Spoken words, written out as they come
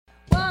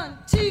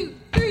2,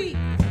 3.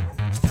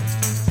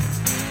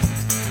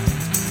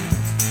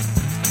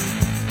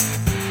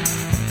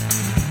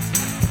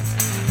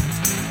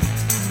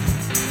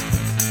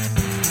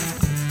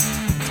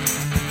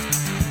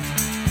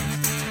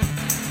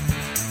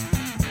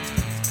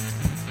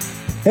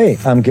 Hey,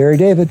 I'm Gary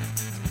David.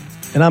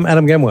 And I'm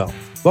Adam Gemwell.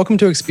 Welcome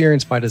to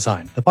Experience by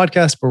Design, the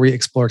podcast where we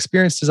explore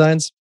experience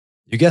designs,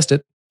 you guessed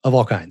it, of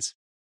all kinds.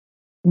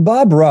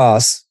 Bob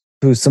Ross,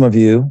 who some of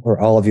you or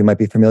all of you might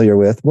be familiar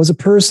with, was a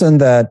person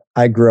that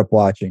I grew up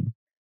watching.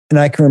 And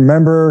I can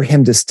remember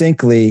him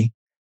distinctly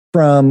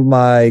from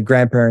my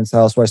grandparents'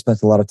 house where I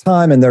spent a lot of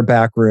time in their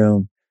back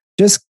room,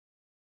 just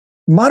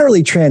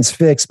moderately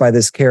transfixed by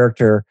this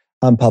character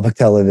on public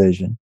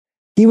television.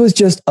 He was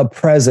just a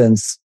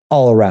presence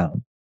all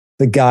around.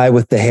 The guy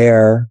with the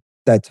hair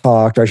that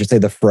talked, or I should say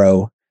the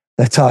fro,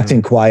 that talked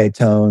in quiet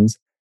tones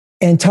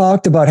and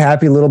talked about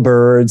happy little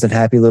birds and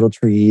happy little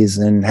trees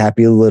and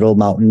happy little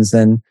mountains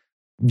and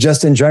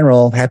just in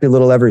general, happy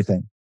little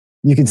everything.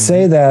 You could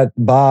say that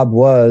Bob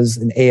was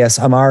an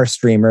ASMR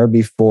streamer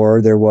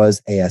before there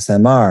was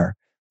ASMR.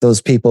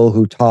 Those people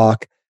who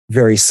talk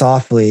very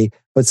softly,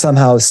 but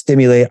somehow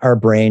stimulate our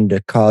brain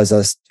to cause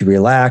us to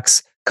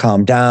relax,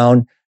 calm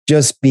down,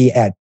 just be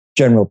at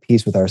general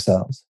peace with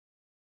ourselves.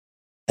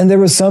 And there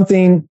was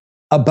something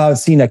about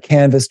seeing a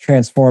canvas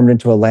transformed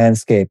into a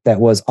landscape that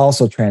was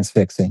also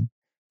transfixing.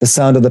 The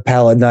sound of the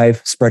palette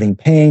knife spreading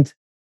paint,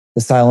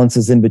 the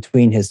silences in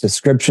between his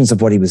descriptions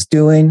of what he was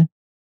doing.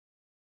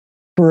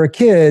 For a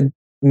kid,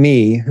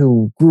 me,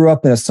 who grew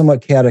up in a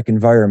somewhat chaotic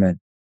environment,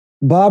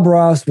 Bob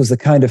Ross was the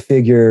kind of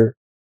figure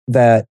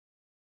that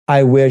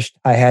I wished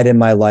I had in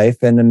my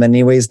life and in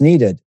many ways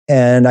needed.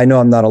 And I know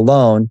I'm not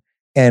alone.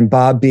 And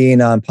Bob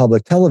being on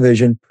public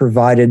television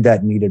provided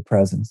that needed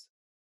presence.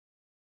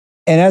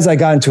 And as I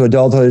got into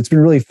adulthood, it's been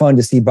really fun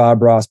to see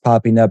Bob Ross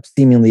popping up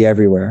seemingly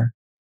everywhere.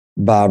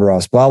 Bob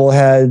Ross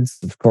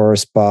bobbleheads, of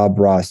course, Bob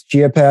Ross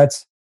Chia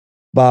pets,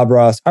 Bob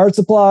Ross art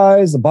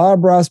supplies, the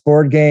Bob Ross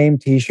board game,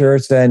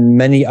 t-shirts, and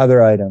many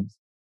other items.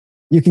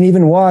 You can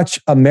even watch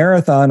a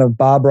marathon of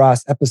Bob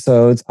Ross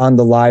episodes on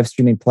the live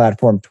streaming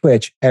platform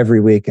Twitch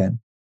every weekend.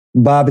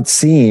 Bob, it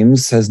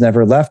seems, has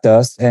never left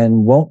us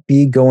and won't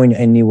be going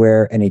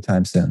anywhere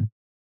anytime soon.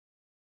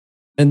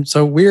 And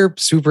so we're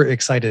super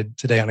excited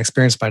today on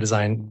Experience by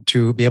Design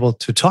to be able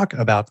to talk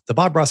about the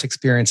Bob Ross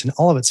experience in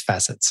all of its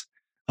facets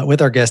with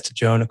our guest,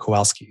 Joan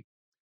Kowalski.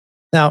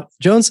 Now,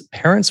 Joan's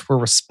parents were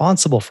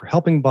responsible for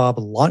helping Bob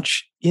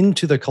launch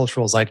into the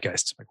cultural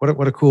zeitgeist. Like,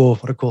 what a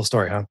cool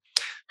story, huh?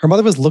 Her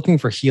mother was looking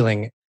for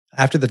healing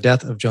after the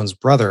death of Joan's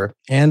brother,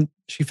 and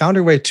she found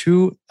her way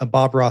to a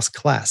Bob Ross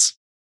class.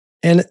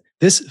 And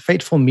this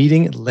fateful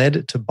meeting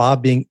led to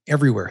Bob being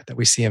everywhere that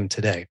we see him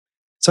today.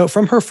 So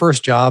from her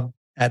first job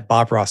at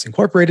Bob Ross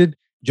Incorporated,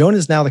 Joan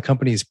is now the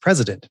company's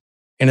president.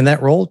 And in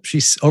that role,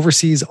 she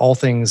oversees all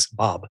things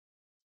Bob.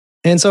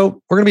 And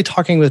so we're going to be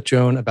talking with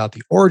Joan about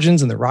the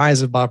origins and the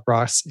rise of Bob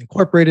Ross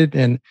Incorporated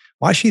and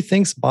why she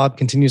thinks Bob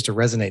continues to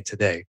resonate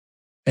today.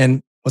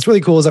 And what's really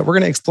cool is that we're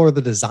going to explore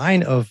the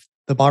design of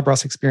the Bob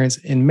Ross experience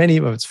in many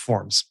of its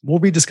forms. We'll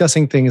be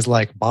discussing things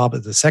like Bob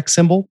as a sex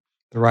symbol,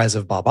 the rise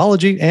of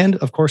Bobology, and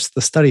of course,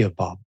 the study of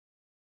Bob.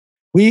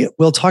 We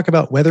will talk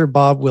about whether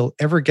Bob will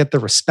ever get the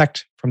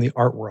respect from the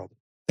art world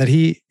that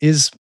he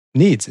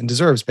needs and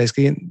deserves,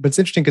 basically. But it's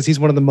interesting because he's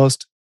one of the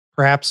most,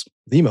 perhaps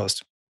the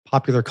most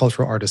popular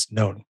cultural artists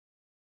known.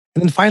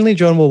 And then finally,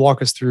 Joan will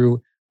walk us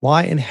through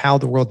why and how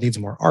the world needs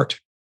more art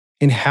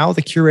and how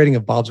the curating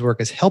of Bob's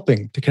work is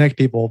helping to connect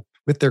people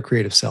with their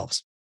creative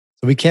selves.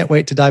 So we can't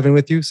wait to dive in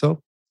with you.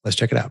 So let's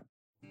check it out.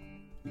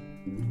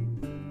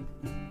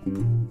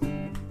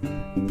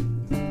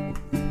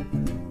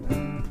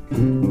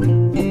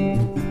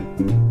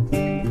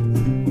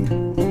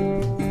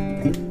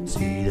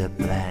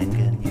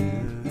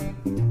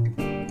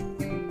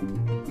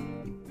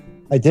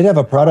 I did have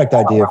a product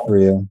idea for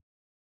you,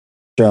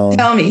 Joan.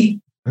 Tell me.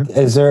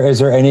 Is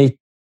there any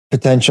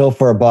potential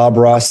for a Bob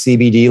Ross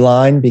CBD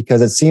line?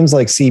 Because it seems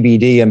like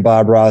CBD and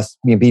Bob Ross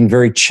being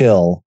very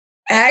chill.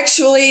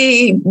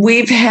 Actually,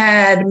 we've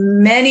had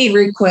many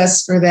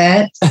requests for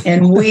that,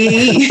 and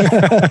we've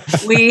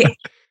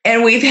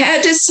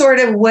had to sort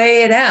of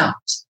weigh it out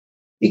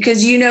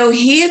because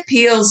he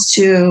appeals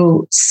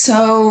to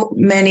so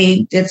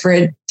many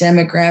different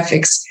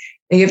demographics.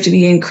 You have to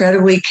be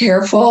incredibly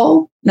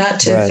careful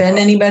not to offend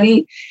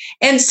anybody.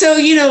 And so,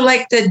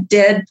 like the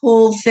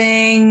Deadpool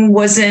thing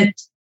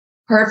wasn't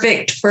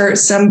perfect for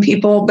some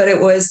people, but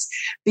it was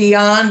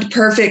beyond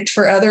perfect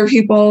for other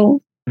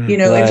people.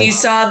 If you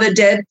saw the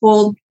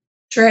Deadpool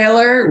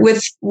trailer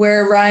with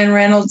where Ryan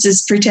Reynolds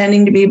is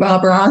pretending to be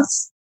Bob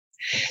Ross.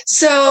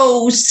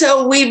 So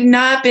we've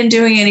not been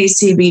doing any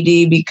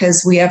CBD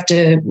because we have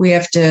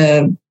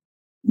to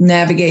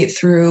navigate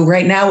through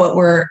right now. What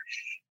we're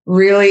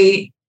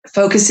really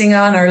focusing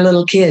on are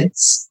little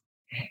kids,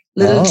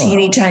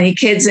 teeny tiny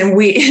kids. And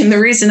the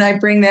reason I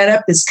bring that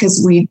up is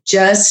because we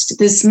just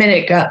this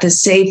minute got the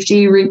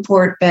safety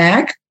report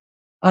back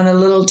on a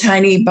little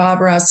tiny Bob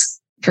Ross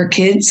for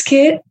Kids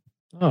kit.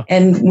 Oh.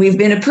 And we've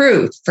been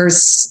approved for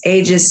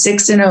ages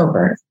 6 and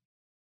over.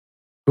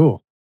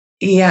 Cool.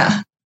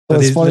 Yeah. So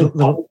these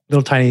little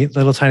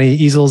tiny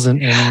easels and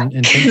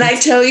Can I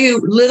tell you,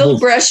 little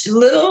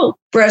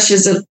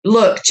brushes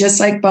look just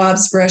like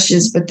Bob's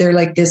brushes, but they're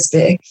like this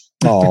big.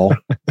 Oh,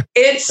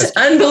 it's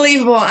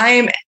unbelievable. I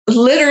am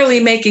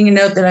literally making a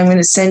note that I'm going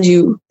to send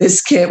you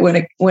this kit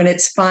when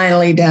it's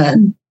finally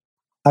done.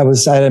 I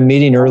had a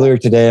meeting earlier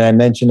today, and I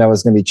mentioned I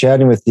was going to be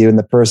chatting with you, and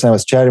the person I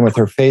was chatting with,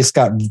 her face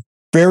got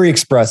very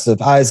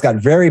expressive, eyes got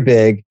very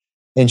big,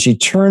 and she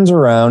turns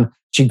around,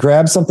 she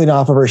grabs something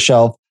off of her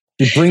shelf,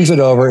 she brings it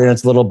over, and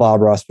it's a little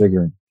Bob Ross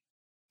figurine.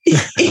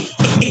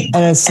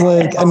 And it's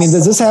like, I mean,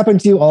 does this happen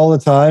to you all the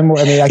time?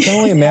 I mean, I can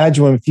only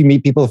imagine when if you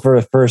meet people for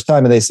the first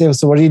time and they say,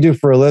 "So what do you do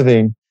for a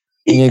living?"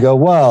 And you go,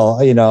 "Well,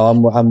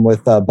 I'm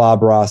with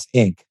Bob Ross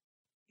Inc."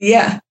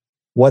 Yeah.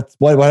 What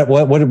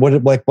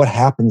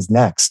happens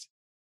next?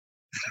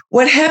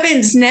 What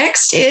happens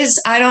next is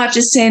I don't have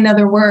to say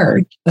another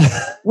word.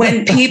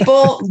 When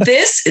people,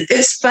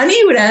 it's funny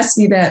you would ask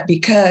me that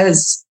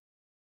because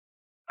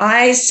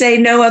I say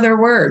no other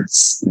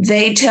words.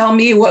 They tell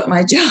me what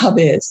my job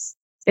is,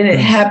 and it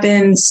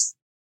happens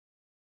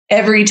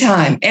every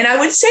time. And I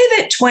would say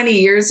that 20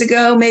 years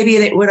ago, maybe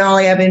it would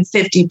only happen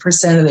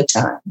 50% of the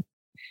time.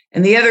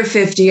 And the other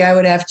 50, I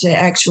would have to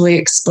actually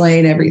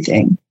explain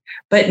everything.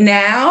 But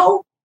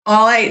now,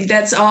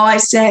 that's all I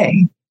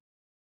say.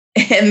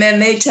 And then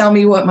they tell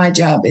me what my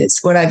job is,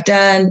 what I've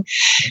done,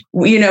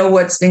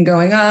 what's been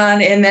going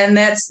on. And then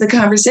that's the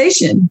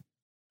conversation.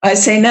 I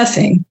say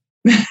nothing.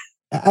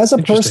 As a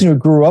person who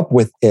grew up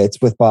with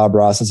Bob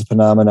Ross as a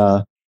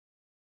phenomena,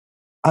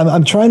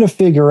 I'm trying to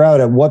figure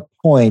out at what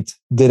point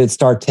did it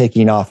start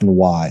taking off and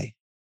why?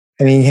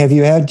 I mean, do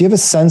you have a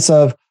sense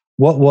of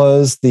what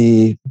was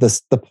the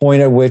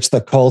point at which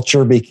the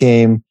culture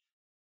became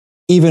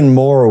even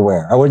more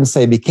aware? I wouldn't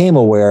say became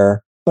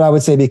aware, but I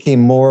would say became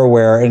more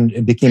aware and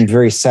it became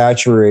very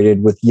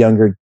saturated with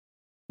younger,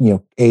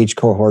 age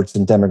cohorts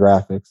and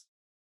demographics.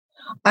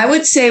 I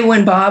would say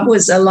when Bob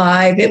was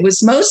alive, it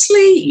was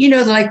mostly,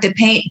 like the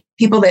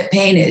people that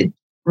painted,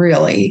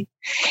 really.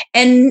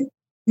 And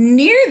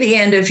near the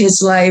end of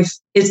his life,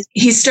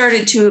 he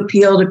started to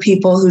appeal to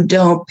people who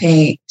don't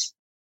paint.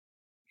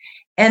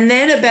 And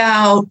then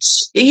about,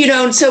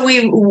 so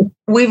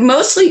we've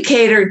mostly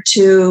catered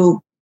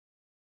to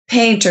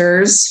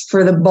painters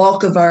for the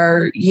bulk of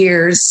our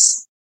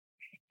years.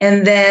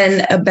 And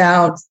then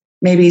about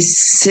maybe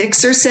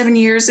 6 or 7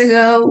 years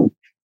ago,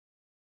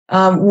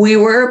 we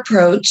were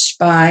approached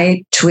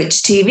by Twitch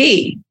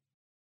TV,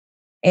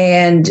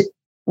 and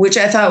which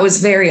I thought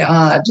was very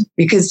odd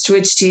because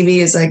Twitch TV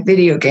is like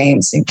video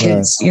games and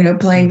kids,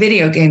 playing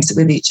video games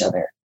with each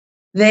other.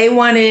 They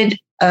wanted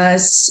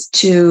us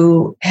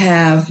to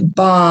have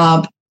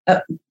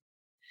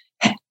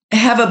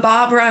have a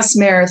Bob Ross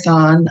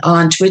marathon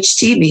on Twitch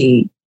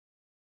TV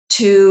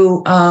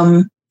to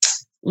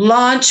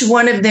launch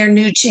one of their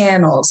new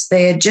channels.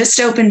 They had just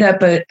opened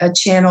up a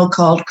channel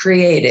called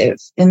Creative.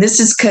 And this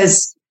is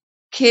because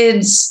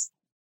kids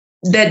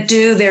that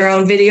do their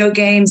own video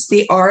games,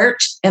 the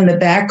art and the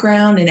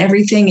background and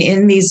everything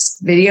in these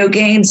video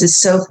games is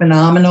so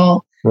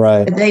phenomenal.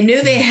 Right. They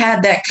knew they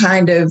had that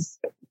kind of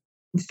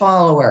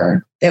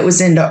follower that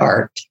was into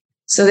art.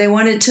 So they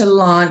wanted to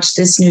launch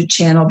this new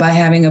channel by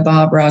having a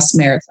Bob Ross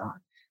marathon.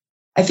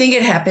 I think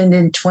it happened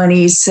in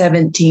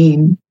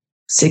 2017,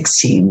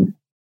 16.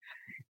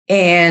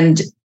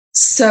 And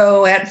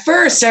so at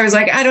first I was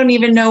like, I don't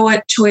even know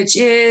what Twitch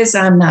is.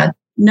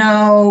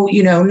 No.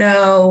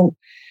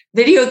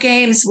 Video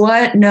games,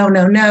 what? No.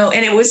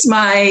 And it was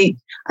I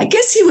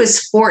guess he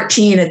was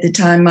 14 at the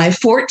time. My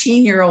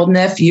 14-year-old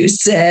nephew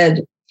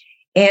said,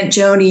 "Aunt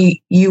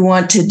Joni, you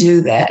want to do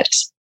that?"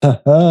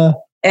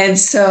 And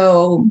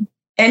so,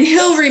 and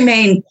he'll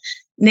remain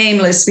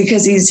nameless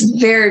because he's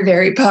very,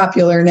 very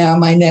popular now,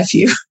 my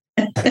nephew.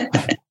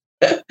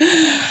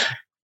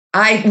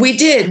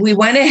 We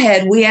went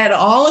ahead. We had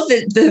all of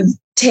the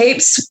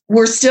tapes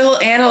were still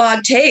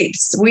analog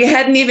tapes. We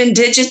hadn't even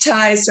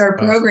digitized our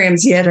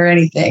programs yet or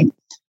anything.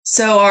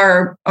 So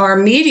our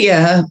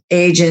media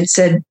agent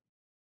said,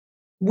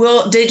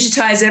 "We'll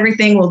digitize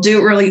everything. We'll do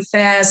it really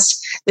fast.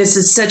 This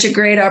is such a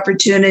great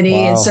opportunity."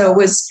 Wow. And so it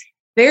was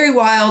very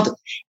wild.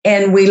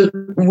 And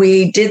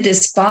we did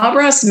this Bob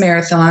Ross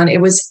marathon.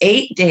 It was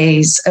 8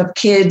 days of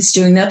kids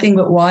doing nothing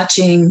but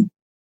watching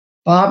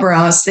Bob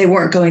Ross. They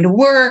weren't going to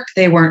work.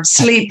 They weren't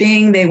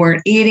sleeping. They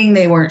weren't eating.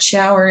 They weren't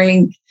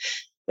showering.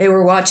 They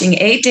were watching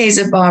 8 days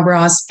of Bob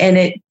Ross, and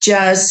it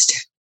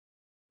just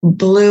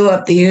blew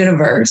up the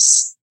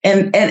universe.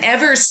 And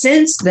ever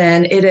since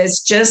then, it has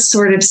just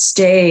sort of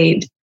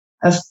stayed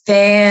a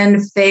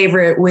fan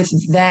favorite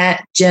with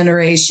that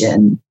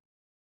generation.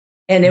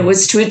 And it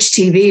was Twitch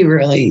TV,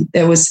 really,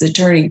 that was the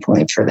turning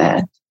point for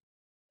that.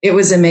 It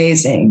was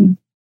amazing.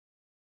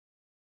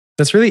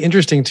 That's really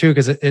interesting, too,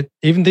 because it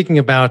even thinking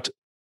about,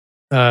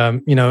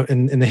 in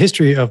the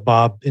history of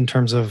Bob in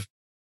terms of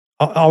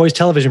always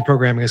television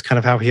programming is kind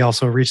of how he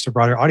also reached a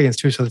broader audience,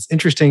 too. So it's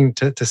interesting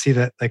to see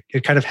that like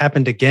it kind of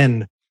happened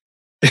again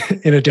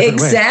in a different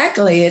way.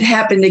 Exactly. It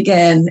happened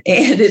again.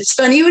 And it's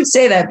funny you would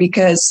say that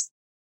because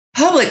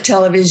public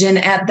television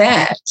at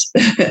that,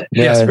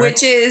 Yes, right.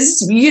 which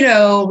is,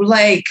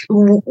 like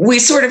we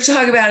sort of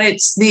talk about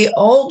it's the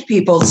old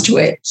people's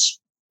Twitch,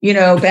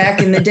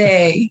 back in the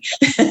day.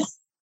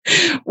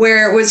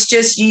 Where it was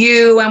just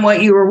you and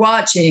what you were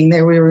watching.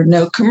 There were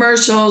no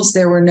commercials.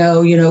 There were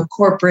no,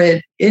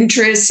 corporate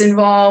interests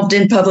involved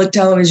in public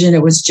television.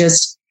 It was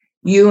just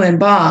you and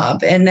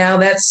Bob. And now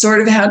that's sort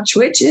of how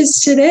Twitch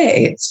is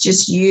today. It's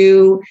just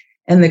you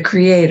and the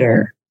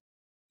creator,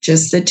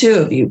 just the two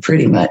of you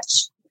pretty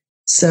much.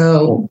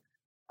 So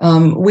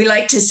we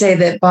like to say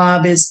that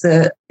Bob is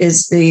the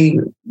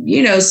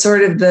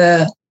sort of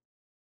the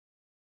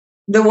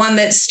one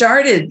that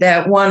started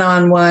that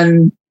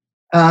one-on-one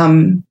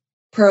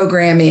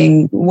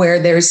programming where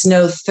there's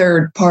no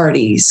third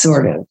party,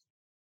 sort of,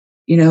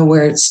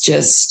 where it's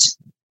just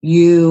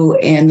you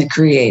and the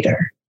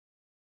creator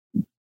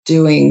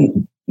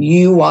doing,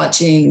 you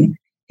watching,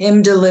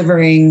 him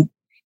delivering.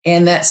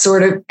 And that's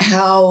sort of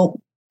how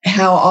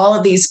all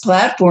of these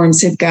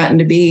platforms have gotten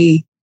to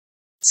be.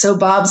 So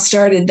Bob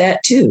started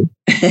that too.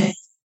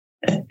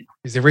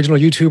 He's the original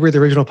YouTuber, the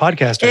original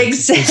podcaster.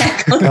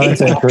 Exactly.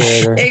 Content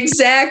creator.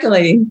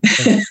 Exactly.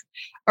 Yeah.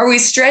 Are we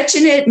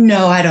stretching it?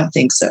 No, I don't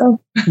think so.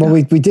 Well,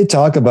 we did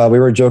talk about, we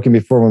were joking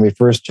before when we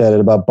first chatted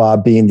about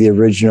Bob being the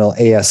original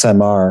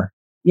ASMR.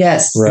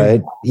 Yes.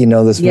 Right.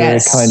 This very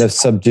kind of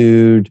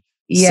subdued,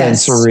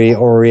 sensory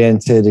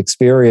oriented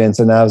experience.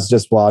 And I was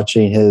just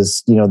watching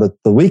his, the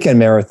weekend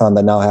marathon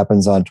that now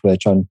happens on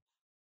Twitch, on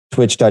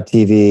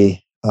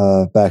twitch.tv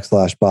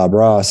 /Bob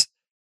Ross.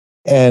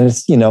 And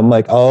it's, I'm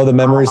like, oh, the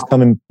memories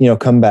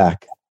come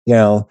back,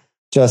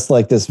 just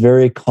like this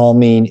very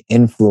calming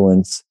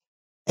influence.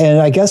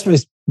 And I guess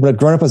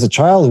growing up as a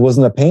child who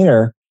wasn't a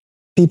painter,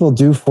 people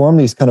do form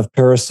these kind of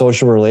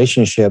parasocial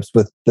relationships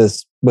with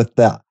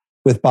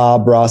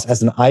Bob Ross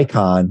as an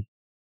icon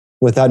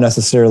without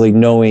necessarily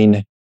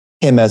knowing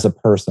him as a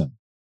person.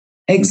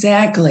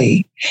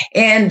 Exactly.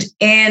 And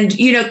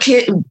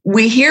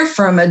we hear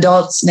from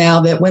adults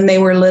now that when they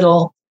were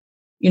little,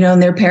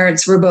 and their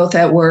parents were both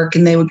at work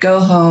and they would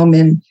go home,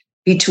 and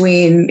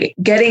between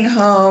getting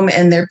home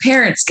and their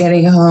parents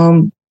getting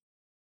home,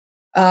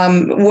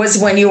 was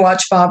when you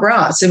watch Bob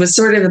Ross. It was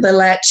sort of the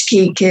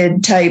latchkey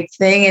kid type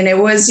thing. And it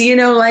was,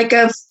 like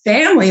a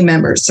family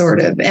member sort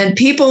of. And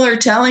people are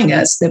telling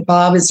us that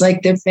Bob is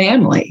like their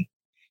family.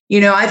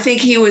 I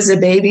think he was a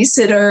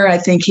babysitter. I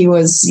think he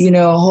was,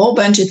 a whole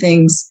bunch of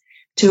things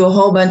to a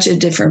whole bunch of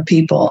different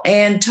people.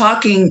 And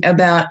talking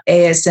about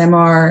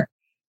ASMR,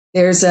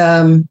 there's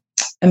a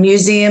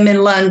museum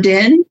in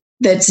London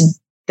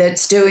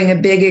that's doing a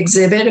big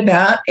exhibit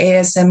about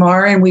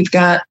ASMR. And we've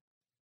got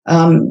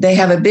they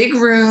have a big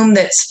room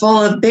that's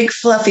full of big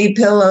fluffy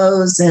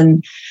pillows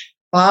and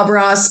Bob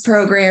Ross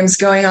programs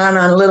going on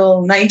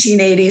little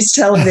 1980s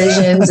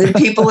televisions. And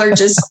people are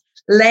just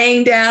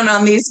laying down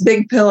on these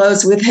big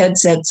pillows with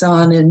headsets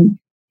on. And,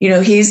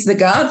 he's the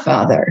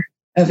godfather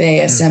of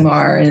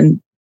ASMR.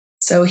 And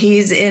so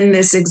he's in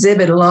this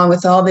exhibit along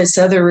with all this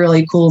other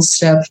really cool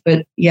stuff.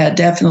 But yeah,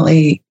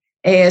 definitely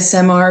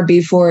ASMR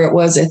before it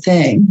was a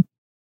thing.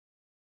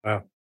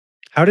 Wow.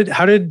 How did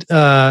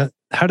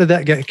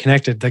that get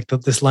connected? Like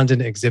this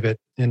London exhibit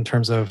in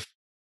terms of,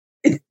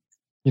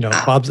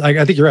 Bob's,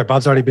 I think you're right.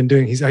 Bob's already been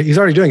doing, he's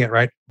already doing it,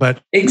 right?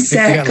 But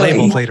exactly. It got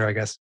labeled later, I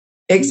guess.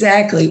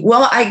 Exactly.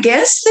 Well, I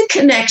guess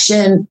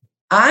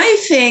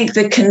I think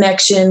the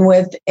connection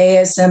with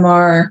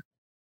ASMR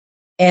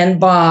and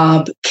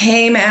Bob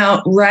came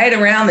out right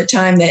around the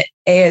time that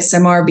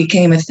ASMR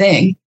became a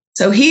thing.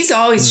 So he's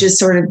always just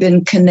sort of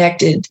been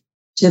connected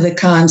to the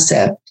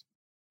concept,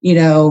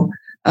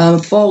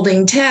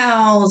 folding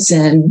towels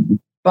and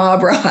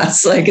Bob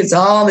Ross, like it's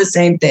all the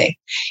same thing.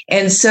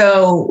 And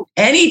so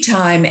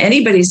anytime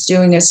anybody's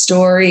doing a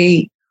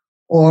story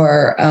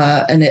or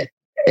an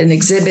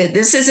exhibit,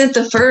 this isn't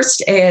the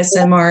first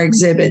ASMR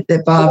exhibit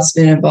that Bob's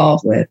been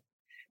involved with,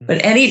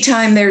 but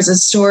anytime there's a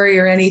story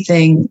or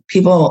anything,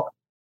 people,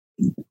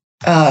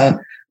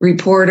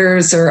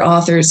 reporters or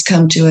authors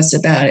come to us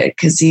about it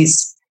because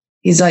he's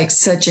like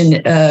such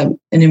an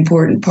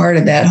important part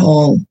of that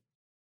whole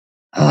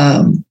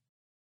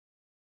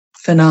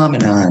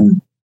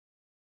phenomenon.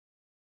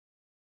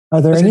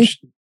 Are there any?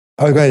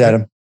 Oh, go ahead,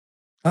 Adam.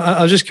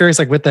 I was just curious,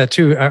 like with that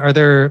too, are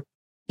there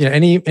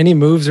any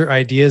moves or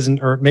ideas,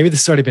 or maybe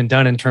this has already been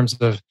done in terms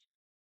of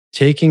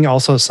taking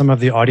also some of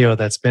the audio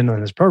that's been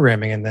in this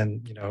programming and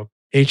then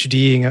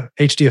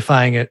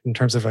HDifying it in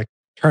terms of like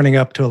turning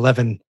up to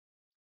 11.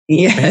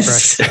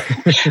 Yes.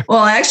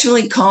 Well,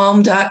 actually,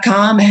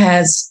 calm.com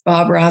has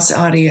Bob Ross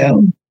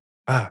audio.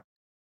 Ah,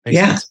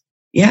 yeah. sense.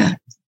 Yeah.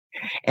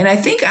 And I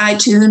think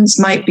iTunes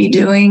might be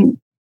doing,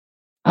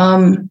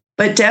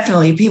 but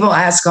definitely people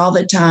ask all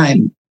the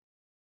time,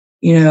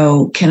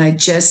 can I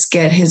just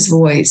get his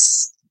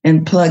voice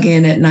and plug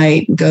in at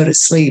night and go to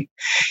sleep?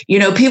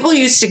 People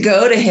used to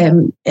go to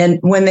him and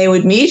when they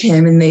would meet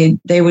him and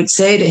they would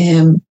say to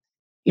him,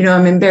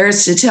 I'm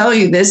embarrassed to tell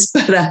you this,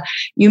 but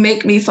you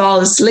make me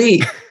fall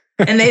asleep.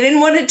 And they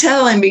didn't want to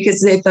tell him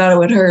because they thought it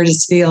would hurt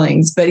his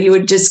feelings, but he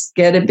would just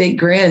get a big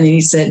grin. And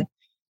he said,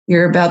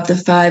 "You're about the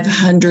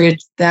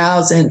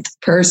 500,000th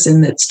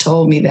person that's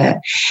told me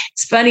that."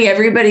 It's funny.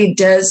 Everybody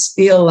does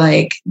feel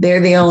like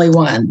they're the only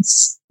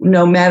ones,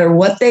 no matter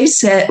what they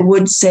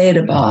would say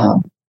to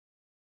Bob.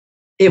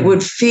 It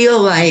would feel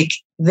like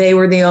they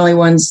were the only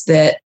ones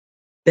that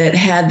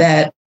had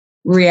that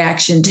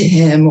reaction to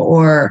him,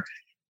 or,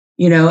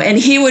 and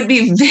he would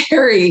be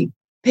very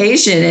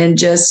patient and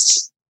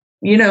just,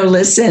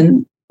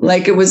 listen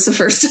like it was the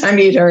first time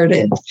he'd heard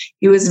it.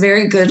 He was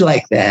very good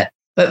like that.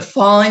 But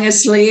falling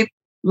asleep,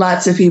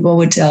 lots of people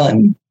would tell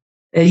him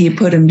that he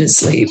put him to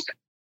sleep.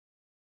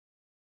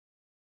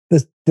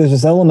 There's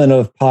this element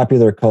of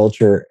popular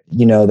culture,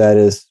 that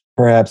is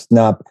perhaps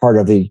not part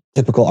of the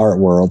typical art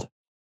world.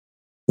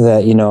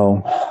 That,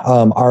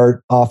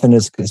 art often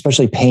is,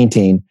 especially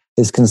painting,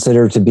 is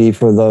considered to be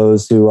for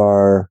those who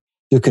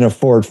can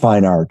afford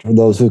fine art, or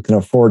those who can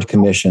afford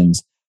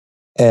commissions.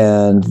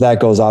 And that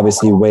goes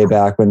obviously way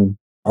back when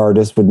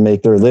artists would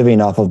make their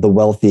living off of the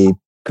wealthy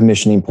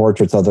commissioning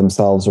portraits of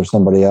themselves or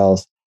somebody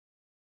else.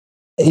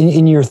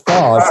 In your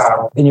thoughts,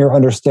 in your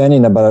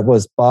understanding about it,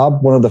 was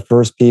Bob one of the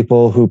first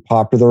people who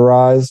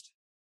popularized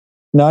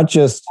not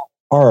just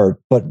art,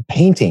 but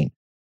painting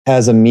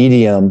as a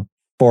medium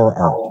for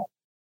art?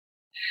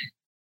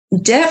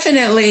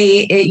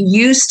 Definitely. It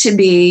used to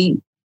be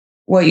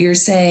what you're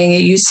saying.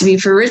 It used to be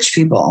for rich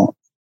people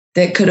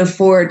that could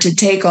afford to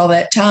take all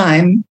that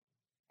time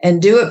and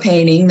do a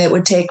painting that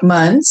would take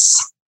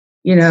months,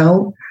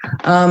 and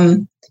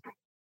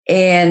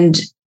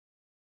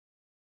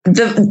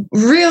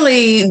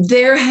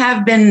there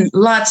have been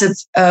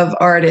lots of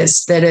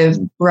artists that have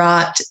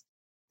brought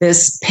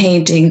this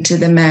painting to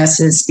the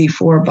masses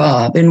before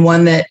Bob, and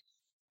one that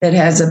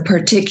has a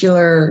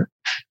particular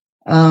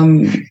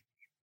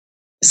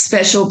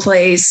special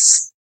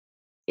place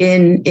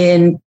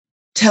in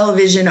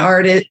television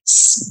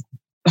artists'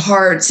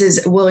 hearts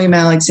is William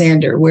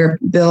Alexander, where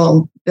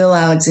Bill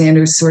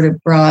Alexander sort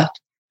of brought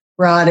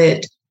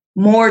it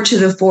more to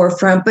the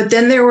forefront. But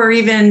then there were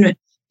even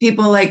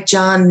people like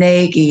John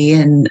Nagy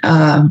and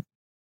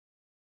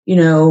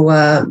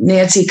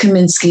Nancy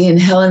Kaminsky and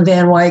Helen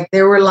Van Wyck.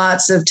 There were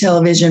lots of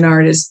television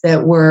artists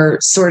that were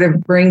sort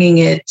of bringing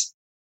it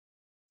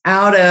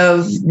out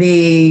of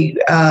the,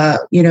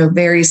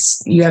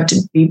 you have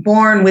to be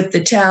born with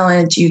the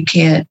talent. You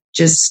can't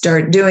just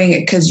start doing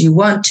it because you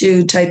want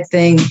to type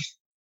thing.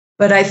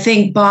 But I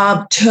think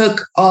Bob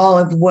took all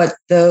of what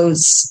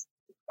those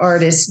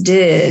artists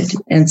did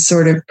and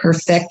sort of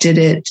perfected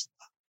it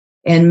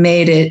and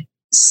made it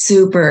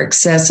super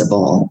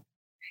accessible.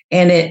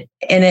 And it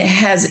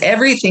has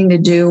everything to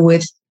do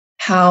with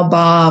how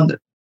Bob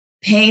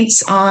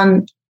paints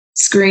on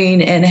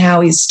screen and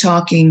how he's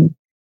talking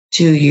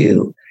to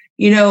you.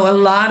 A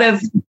lot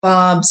of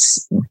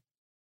Bob's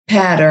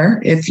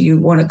patter, if you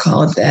want to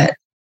call it that,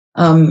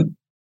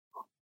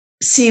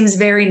 seems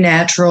very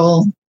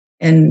natural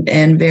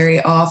and very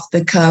off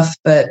the cuff.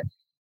 But,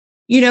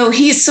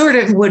 he sort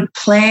of would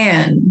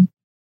plan.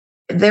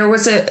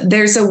 There's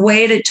a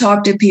way to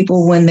talk to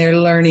people when they're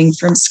learning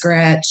from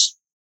scratch,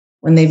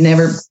 when they've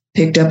never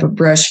picked up a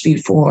brush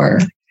before.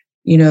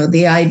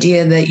 The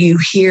idea that you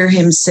hear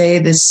him say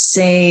the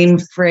same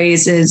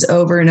phrases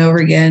over and over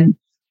again,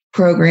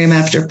 program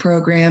after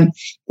program,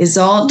 is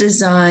all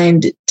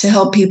designed to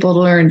help people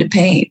learn to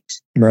paint.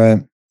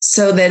 Right.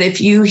 So that if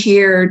you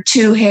hear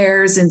two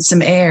hairs and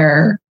some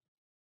air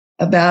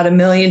about 1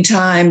 million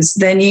times,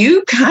 then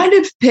you kind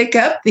of pick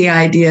up the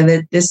idea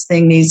that this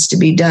thing needs to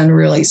be done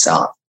really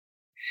soft.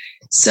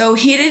 So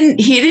he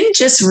didn't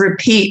just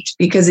repeat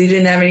because he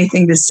didn't have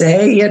anything to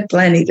say. He had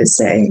plenty to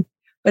say,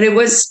 but it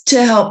was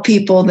to help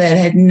people that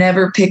had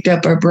never picked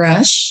up a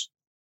brush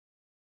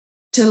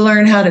to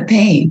learn how to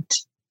paint.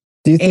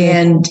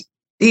 And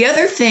the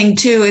other thing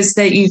too is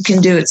that you can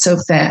do it so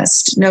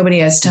fast. Nobody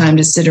has time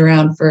to sit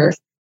around for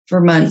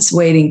months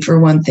waiting for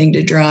one thing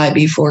to dry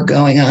before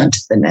going on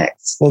to the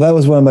next. Well, that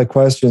was one of my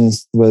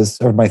questions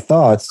or my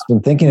thoughts when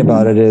thinking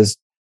about it is,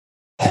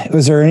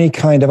 was there any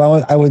kind of,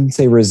 I wouldn't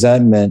say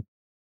resentment,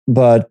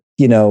 but,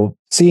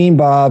 seeing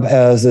Bob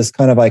as this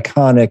kind of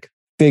iconic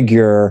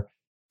figure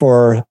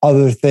for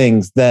other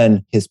things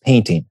than his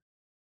painting,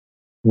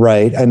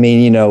 right? I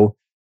mean, the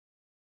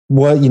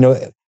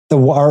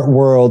art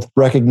world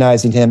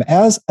recognizing him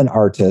as an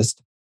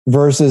artist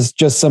versus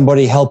just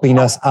somebody helping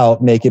us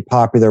out, make it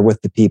popular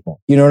with the people.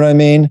 You know what I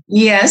mean?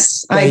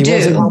 Yes, I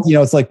do.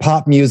 It's like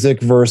pop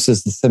music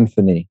versus the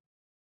symphony.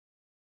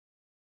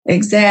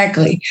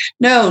 Exactly.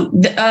 No,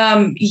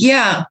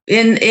 yeah.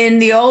 In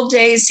the old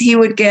days, he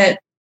would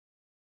get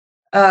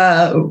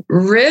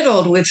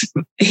riddled with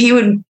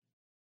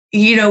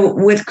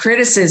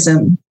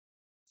criticism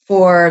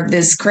for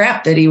this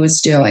crap that he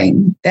was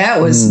doing.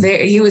 That was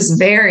he was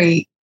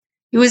very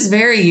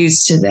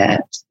used to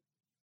that.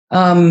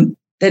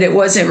 That it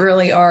wasn't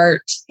really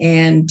art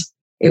and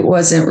it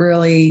wasn't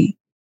really,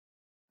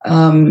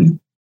 it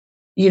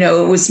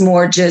was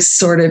more just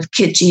sort of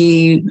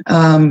kitschy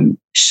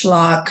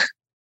schlock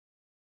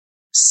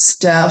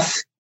stuff.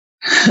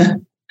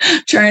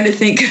 trying to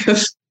think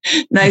of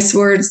nice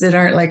words that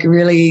aren't like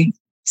really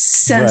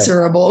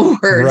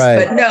censorable words.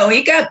 Right. But no,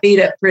 he got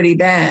beat up pretty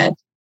bad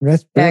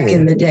back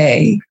in the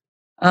day.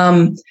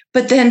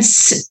 But then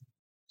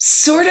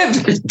sort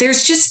of,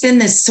 there's just been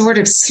this sort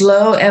of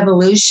slow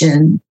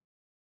evolution,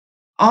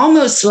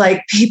 almost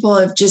like people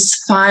have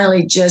just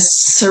finally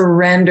just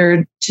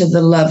surrendered to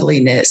the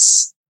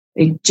loveliness.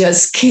 They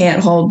just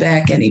can't hold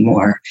back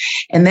anymore.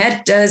 And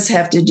that does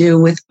have to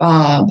do with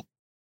Bob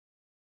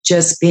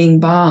just being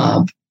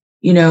Bob.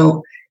 You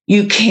know,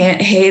 you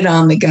can't hate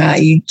on the guy.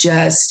 You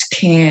just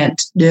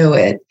can't do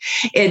it.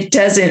 It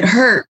doesn't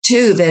hurt,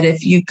 too, that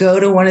if you go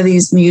to one of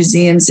these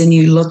museums and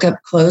you look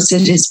up close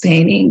at his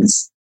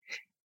paintings,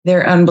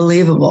 they're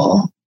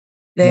unbelievable.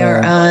 They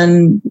are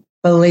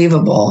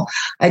unbelievable.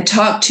 I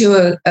talked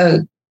to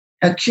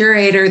a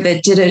curator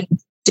that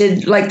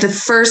did like the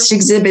first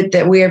exhibit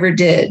that we ever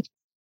did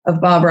of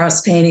Bob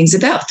Ross paintings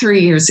about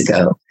 3 years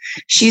ago.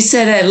 She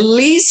said at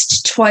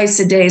least twice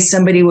a day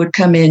somebody would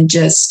come in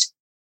just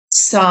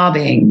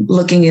sobbing,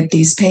 looking at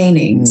these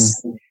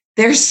paintings.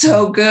 They're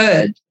so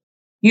good.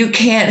 You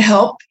can't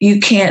help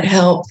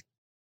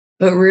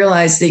but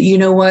realize that, you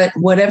know what,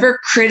 whatever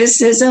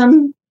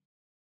criticism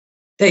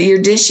that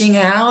you're dishing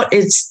out,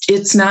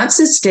 it's not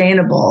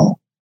sustainable.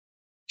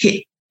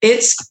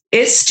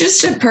 It's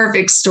just a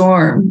perfect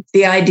storm.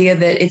 The idea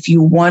that if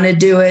you want to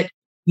do it,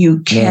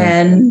 you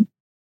can. Yeah.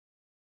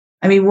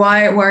 I mean,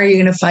 why are you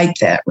going to fight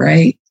that,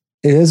 right?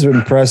 It is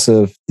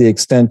impressive the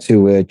extent to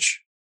which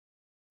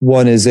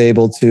one is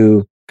able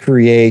to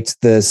create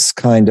this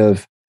kind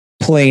of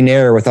plein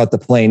air without the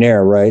plein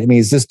air, right? I mean,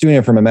 he's just doing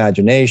it from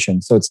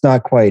imagination. So it's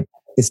not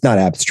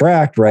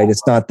abstract, right?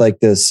 It's not like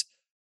this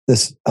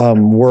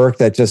work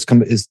that just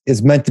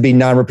is meant to be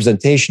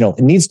non-representational.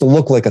 It needs to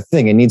look like a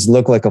thing. It needs to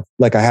look like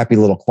a happy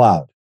little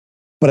cloud.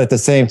 But at the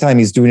same time,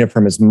 he's doing it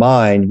from his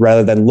mind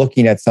rather than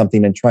looking at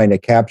something and trying to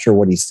capture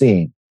what he's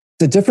seeing.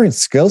 It's a different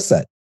skill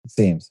set, it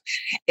seems.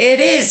 It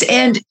is.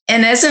 And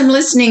as I'm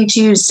listening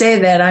to you say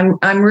that,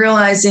 I'm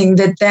realizing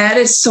that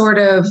is sort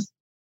of,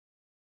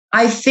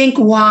 I think,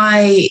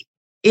 why,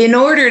 in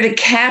order to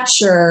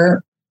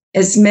capture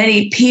as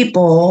many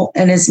people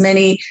and as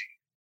many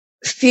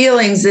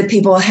feelings that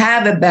people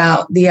have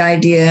about the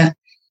idea,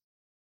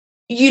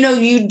 you know,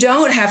 you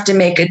don't have to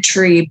make a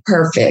tree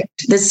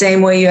perfect the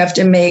same way you have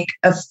to make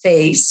a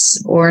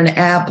face or an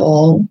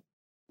apple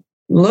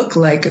look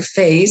like a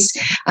face.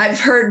 I've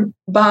heard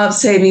Bob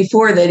say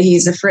before that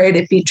he's afraid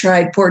if he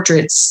tried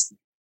portraits,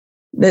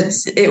 that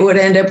it would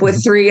end up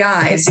with 3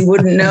 eyes. He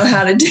wouldn't know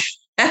how to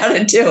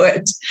do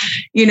it,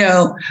 you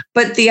know.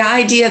 But the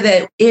idea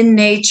that in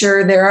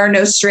nature there are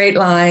no straight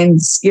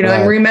lines, you know,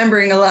 right. I'm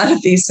remembering a lot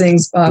of these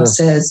things Bob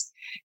says.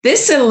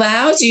 This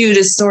allows you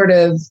to sort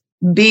of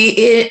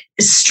be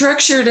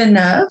structured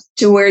enough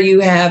to where you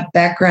have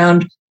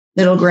background,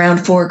 middle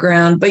ground,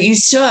 foreground, but you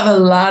still have a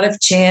lot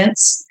of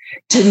chance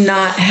to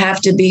not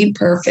have to be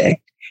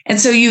perfect. And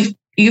so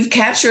you've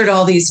captured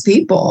all these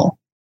people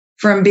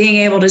from being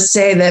able to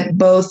say that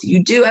both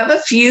you do have a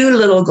few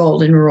little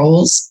golden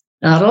rules,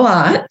 not a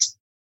lot,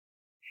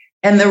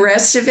 and the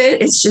rest of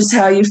it, it's just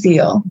how you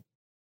feel.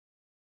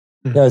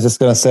 Yeah, I was just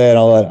going to say, and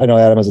I know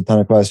Adam has a ton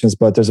of questions,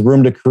 but there's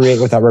room to create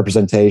without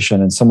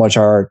representation, and so much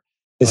art,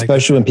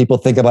 especially when people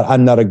think about,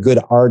 I'm not a good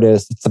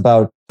artist. It's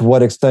about to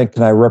what extent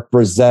can I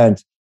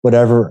represent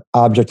whatever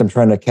object I'm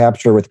trying to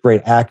capture with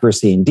great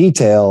accuracy and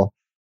detail,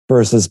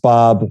 versus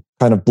Bob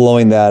kind of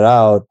blowing that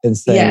out and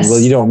saying, well,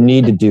 you don't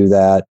need to do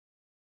that.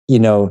 You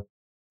know,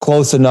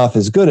 close enough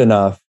is good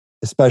enough,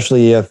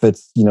 especially if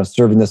it's, you know,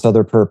 serving this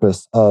other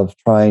purpose of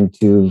trying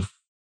to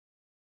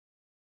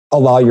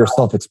allow your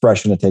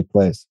self-expression to take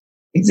place.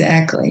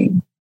 Exactly.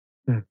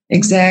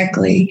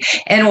 Exactly.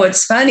 And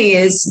what's funny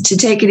is, to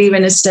take it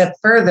even a step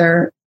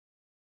further,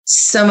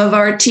 some of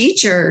our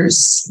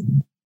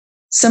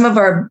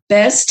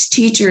best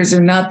teachers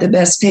are not the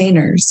best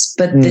painters,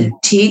 but the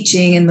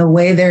teaching and the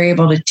way they're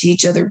able to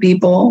teach other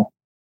people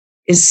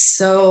is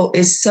so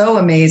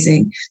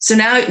amazing. So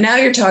now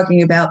you're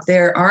talking about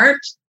there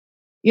aren't,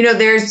 you know,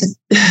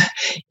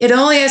 it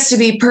only has to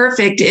be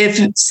perfect if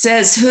it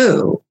says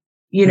who,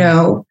 you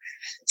know.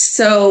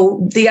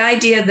 So the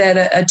idea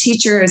that a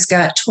teacher has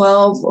got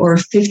 12 or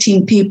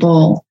 15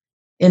 people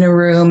in a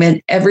room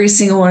and every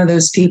single one of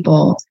those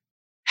people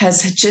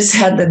has just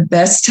had the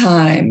best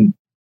time.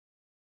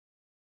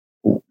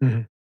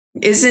 Mm-hmm.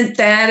 Isn't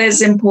that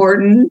as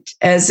important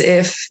as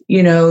if,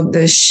 you know,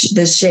 the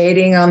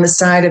shading on the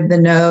side of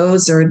the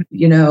nose, or,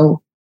 you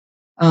know,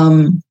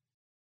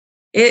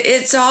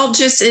 it all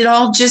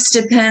just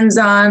depends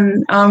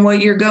on what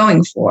you're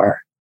going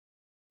for.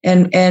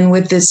 And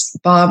with this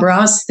Bob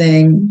Ross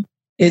thing,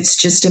 it's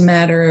just a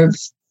matter of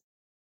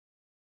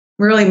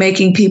really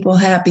making people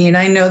happy. And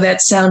I know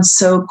that sounds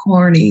so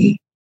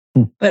corny,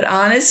 but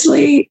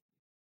honestly,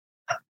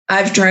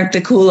 I've drank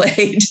the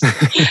Kool-Aid.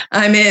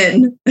 I'm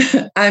in.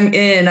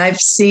 I've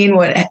seen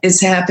what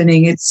is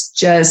happening. It's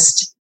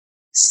just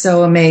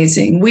so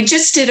amazing. We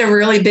just did a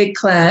really big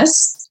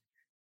class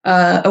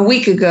a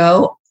week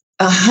ago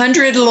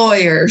 100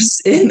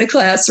 lawyers in the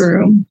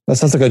classroom. That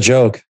sounds like a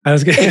joke. I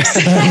was going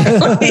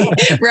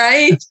Exactly,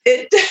 right?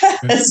 It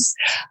does.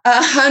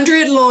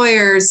 100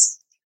 lawyers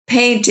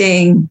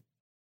painting.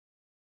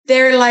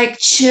 They're like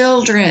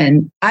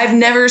children. I've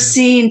never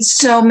seen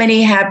so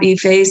many happy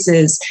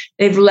faces.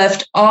 They've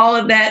left all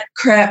of that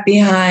crap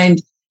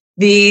behind.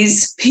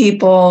 These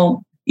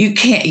people, you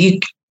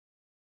can't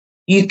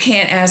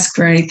ask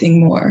for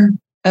anything more.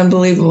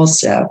 Unbelievable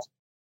stuff.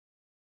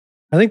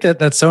 I think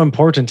that's so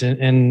important,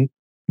 and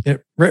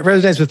it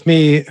resonates with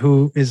me,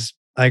 who is,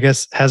 I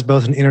guess, has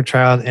both an inner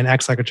child and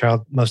acts like a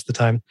child most of the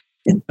time.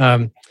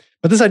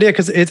 But this idea,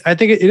 because I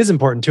think it is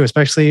important too,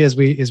 especially as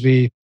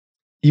we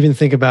even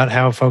think about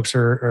how folks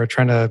are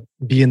trying to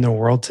be in the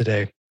world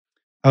today.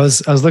 I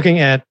was looking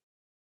at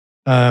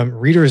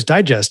Reader's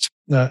Digest,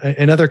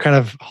 another kind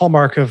of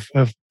hallmark of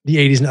the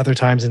 80s and other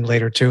times and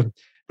later too.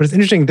 But it's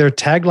interesting, their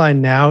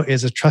tagline now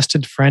is a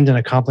trusted friend in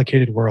a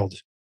complicated world.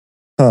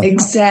 Huh.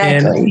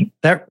 Exactly. And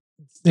that,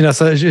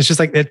 so it's just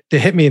like it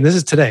hit me, and this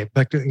is today,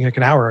 like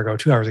an hour ago,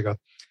 2 hours ago.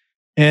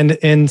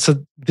 And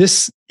so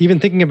this,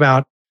 even thinking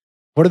about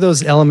what are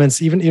those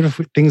elements, even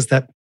if things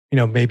that,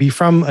 maybe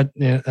from a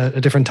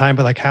different time,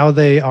 but like how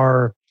they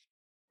are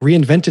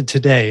reinvented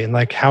today, and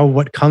like how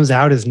what comes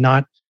out is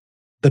not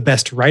the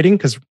best writing,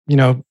 because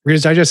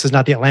Reader's Digest is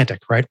not the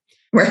Atlantic, right?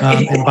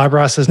 Right. And Bob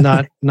Ross is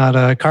not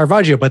a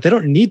Caravaggio, but they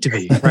don't need to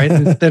be,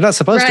 right? They're not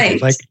supposed to be.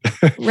 Like,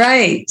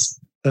 right.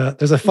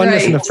 There's a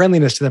funness and a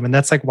friendliness to them, and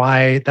that's like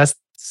why that's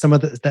some of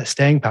that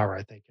staying power,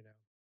 I think.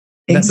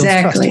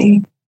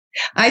 Exactly.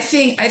 I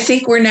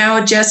think we're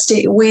now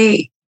adjusting.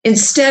 We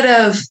instead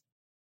of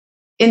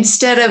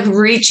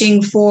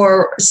reaching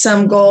for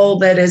some goal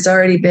that has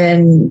already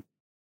been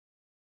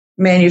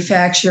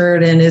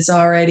manufactured and is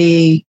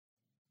already,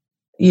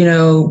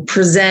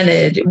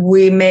 presented,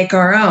 we make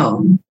our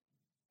own.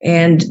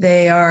 And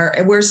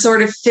we're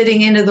sort of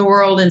fitting into the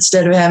world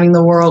instead of having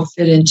the world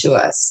fit into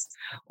us,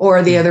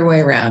 or the other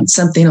way around,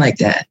 something like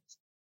that.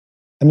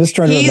 I'm just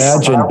trying to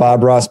imagine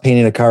Bob Ross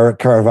painting a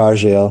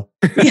Caravaggio.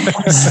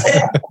 Yes.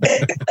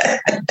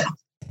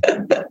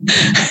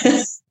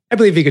 I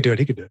believe he could do it.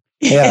 He could do it.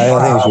 Yeah,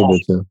 I think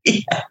he should do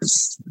too.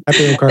 Yes.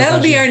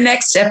 That'll be our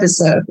next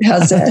episode.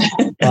 How's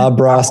that? Bob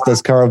Ross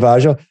does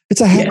Caravaggio.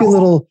 It's a happy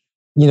little,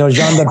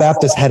 John the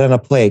Baptist head on a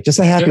plate. Just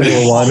a happy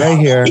little one right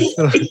here.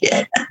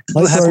 Yeah.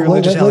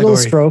 Little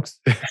strokes.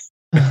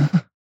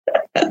 Good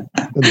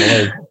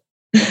Lord.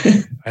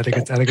 I think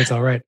it's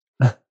all right.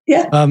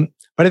 Yeah.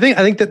 But I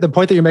think that the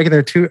point that you're making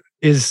there too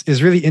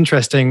is really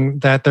interesting,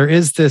 that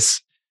there's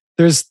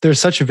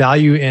such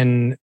value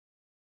in,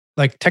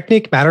 like,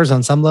 technique matters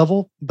on some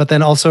level, but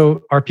then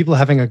also are people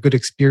having a good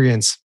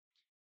experience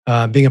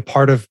being a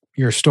part of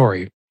your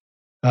story.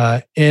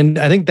 And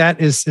I think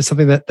that is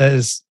something that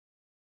is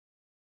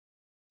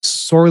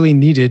sorely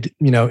needed,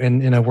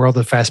 in a world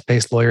of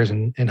fast-paced lawyers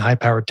and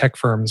high-powered tech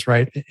firms,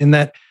 right? In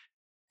that,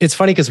 it's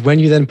funny because when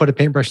you then put a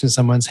paintbrush in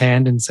someone's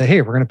hand and say,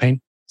 "Hey, we're going to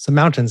paint some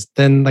mountains,"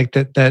 then like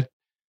that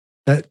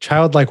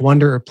childlike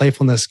wonder or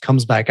playfulness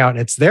comes back out, and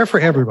it's there for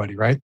everybody,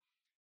 right?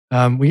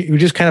 We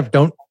just kind of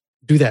don't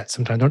do that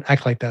sometimes, don't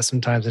act like that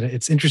sometimes, and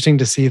it's interesting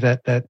to see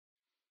that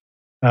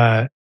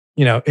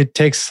it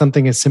takes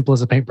something as simple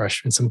as a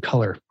paintbrush and some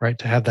color, right,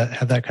 to have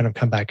that kind of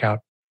come back out.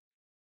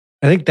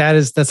 I think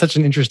that's such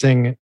an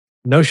interesting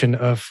notion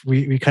of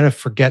we kind of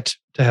forget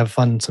to have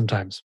fun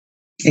sometimes.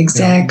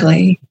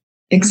 Exactly.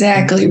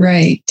 Exactly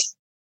right.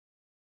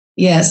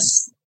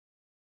 Yes.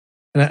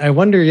 And I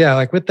wonder,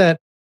 like with that,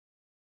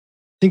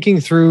 thinking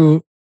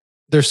through,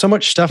 there's so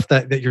much stuff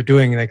that you're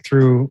doing, like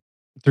through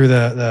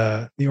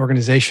the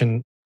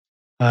organization,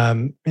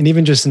 and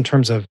even just in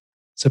terms of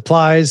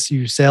supplies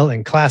you sell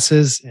in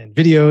classes and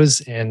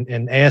videos and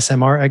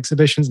ASMR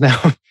exhibitions now.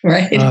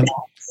 Right.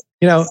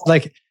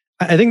 Like,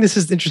 I think this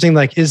is interesting.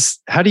 Like,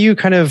 how do you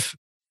kind of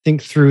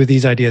think through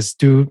these ideas?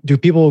 Do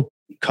people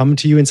come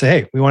to you and say,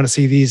 "Hey, we want to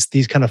see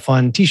these kind of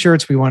fun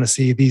T-shirts. We want to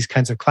see these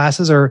kinds of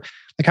classes," or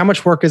like how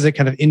much work is it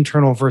kind of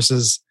internal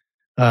versus,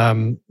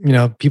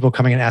 people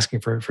coming and asking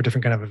for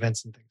different kind of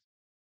events and things?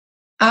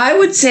 I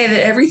would say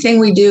that everything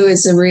we do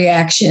is a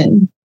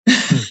reaction.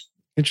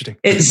 Interesting.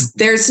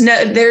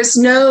 There's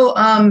no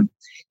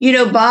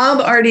Bob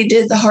already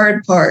did the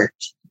hard part.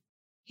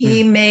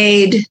 He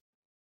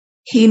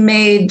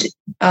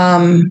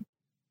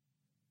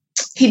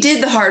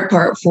did the hard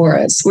part for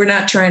us. We're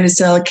not trying to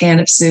sell a can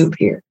of soup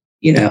here,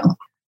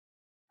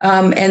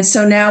 and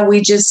so now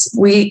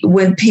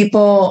when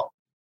people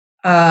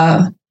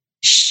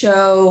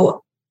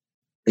show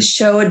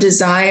a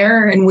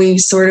desire, and we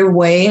sort of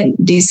weigh and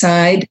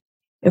decide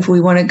if we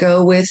want to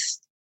go with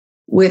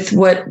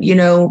what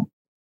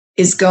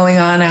is going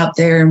on out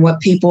there and what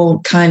people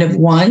kind of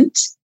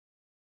want.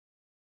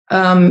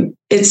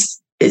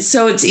 It's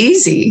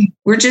easy.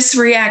 We're just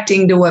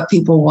reacting to what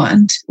people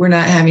want. We're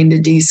not having to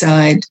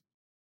decide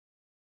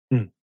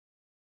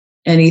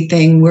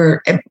anything.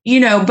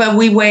 But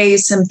we weigh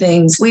some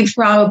things. We've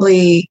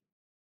probably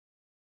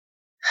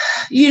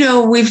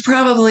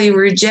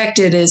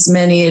rejected as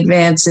many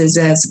advances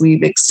as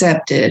we've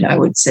accepted, I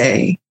would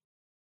say,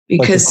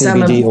 because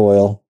like the CBD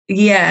oil.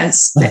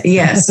 Yes.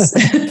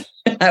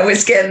 I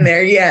was getting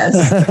there. Yes,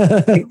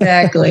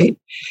 exactly.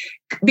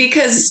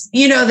 Because,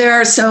 there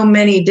are so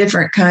many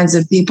different kinds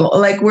of people.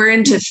 Like we're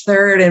into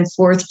third and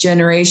fourth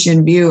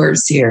generation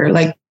viewers here.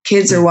 Like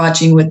kids are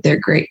watching with their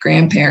great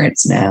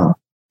grandparents now.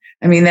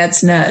 I mean,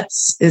 that's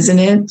nuts, isn't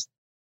it?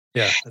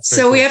 Yeah.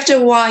 So cool. We have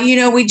to watch, we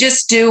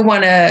do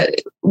want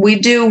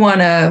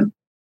to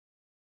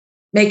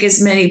make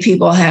as many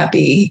people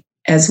happy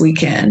as we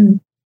can.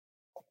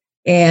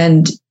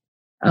 And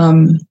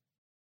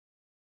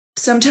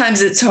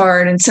sometimes it's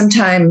hard, and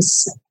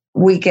sometimes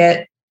we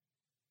get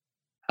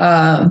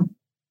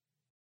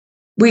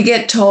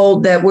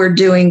told that we're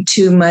doing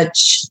too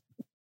much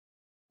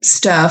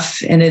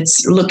stuff, and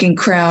it's looking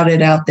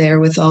crowded out there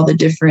with all the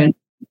different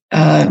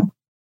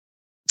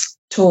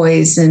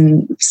toys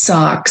and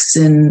socks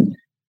and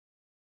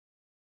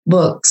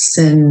books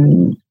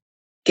and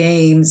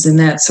games and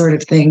that sort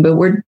of thing. But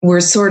we've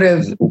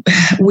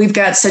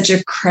got such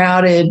a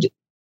crowded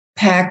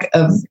pack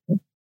of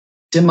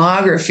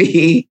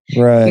demography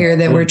here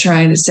that we're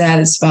trying to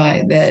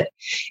satisfy, that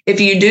if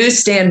you do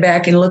stand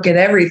back and look at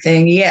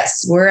everything,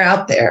 yes, we're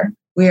out there.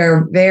 We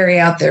are very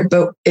out there,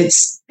 but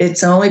it's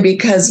only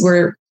because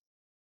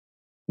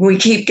we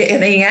keep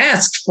getting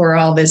asked for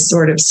all this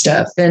sort of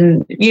stuff.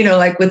 And,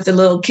 like with the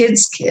little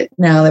kids kit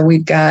now, that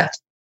we've got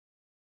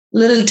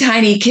little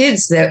tiny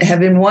kids that have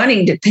been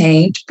wanting to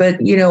paint, but,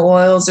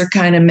 oils are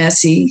kind of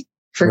messy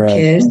for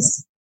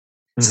kids.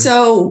 Mm-hmm.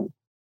 So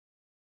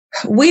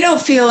we don't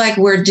feel like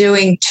we're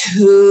doing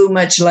too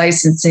much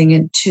licensing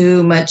and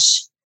too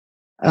much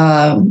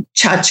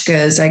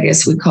tchotchkes, I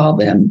guess we call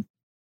them,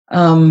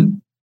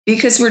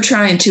 because we're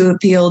trying to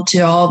appeal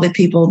to all the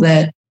people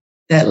that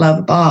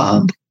love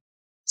Bob.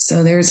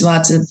 So there's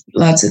lots of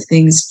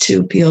things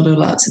to appeal to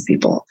lots of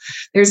people.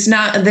 It's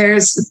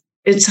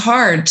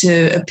hard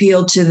to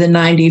appeal to the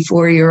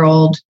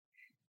 94-year-old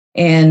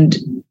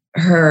and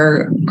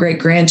her great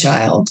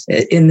grandchild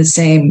in the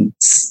same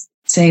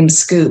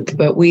scoop,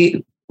 but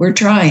we're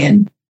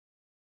trying.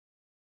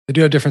 They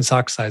do have different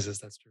sock sizes.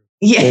 That's true.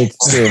 Yeah, that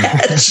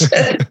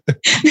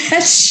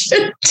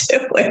should do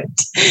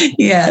it.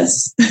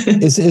 Yes.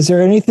 Is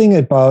there anything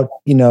about,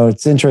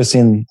 it's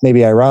interesting,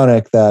 maybe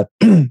ironic that,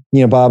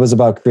 Bob is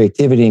about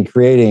creativity and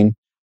creating.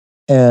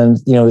 And,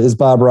 is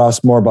Bob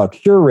Ross more about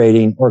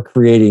curating or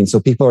creating? So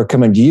people are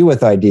coming to you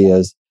with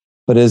ideas,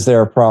 but is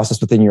there a process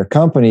within your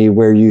company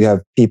where you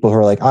have people who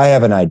are like, I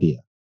have an idea.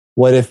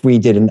 What if we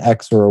did an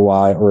X or a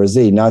Y or a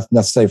Z? Not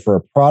necessarily for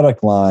a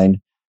product line,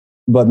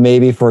 but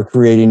maybe for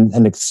creating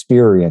an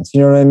experience.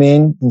 You know what I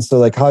mean? And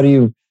so how do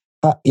you,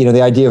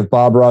 the idea of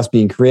Bob Ross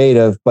being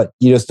creative, but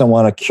you just don't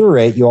want to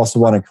curate. You also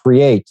want to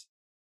create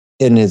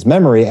in his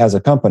memory as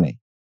a company.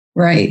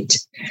 Right.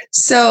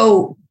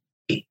 So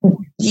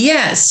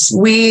yes,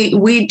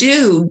 we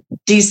do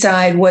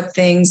decide what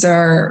things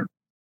are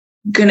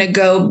going to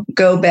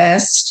go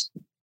best.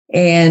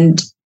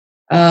 And,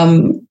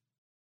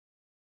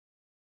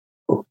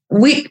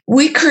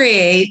 we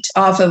create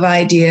off of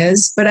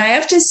ideas, but I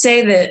have to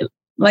say that,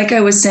 like I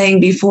was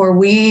saying before,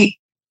 we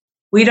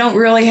don't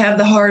really have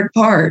the hard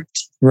part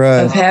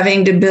of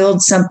having to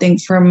build something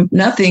from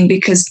nothing,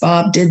 because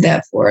Bob did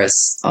that for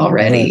us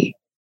already. Right.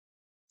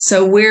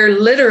 So we're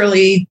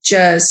literally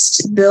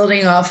just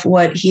building off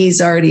what he's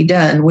already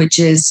done, which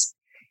is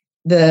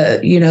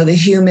the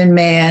human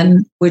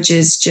man, which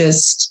is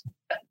just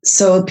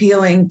so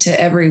appealing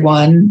to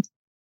everyone,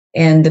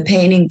 and the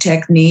painting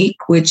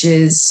technique, which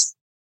is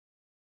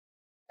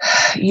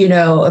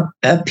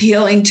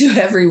appealing to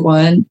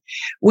everyone.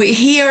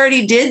 He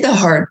already did the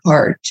hard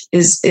part,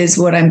 is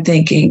what I'm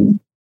thinking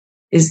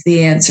is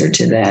the answer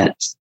to that.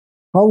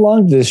 How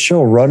long did this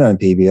show run on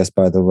PBS,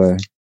 by the way?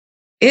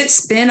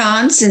 It's been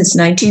on since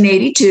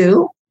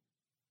 1982,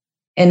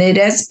 and it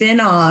has been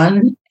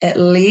on at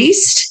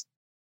least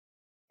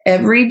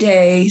every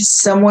day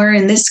somewhere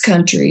in this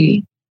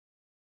country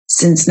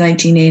since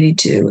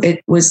 1982.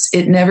 It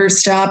never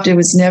stopped. It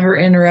was never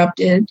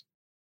interrupted.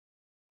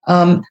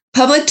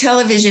 Public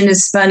television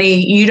is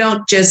funny. You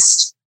don't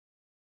just,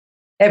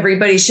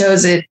 everybody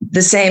shows it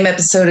the same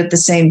episode at the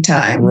same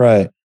time.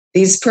 Right.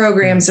 These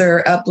programs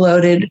are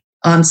uploaded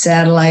on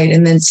satellite,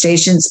 and then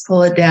stations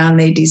pull it down.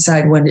 They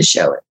decide when to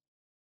show it.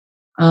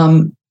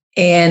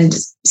 And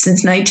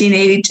since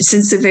 1980,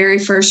 since the very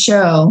first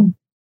show,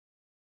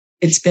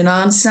 it's been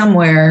on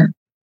somewhere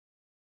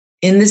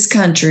in this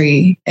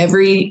country I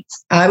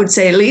would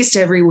say at least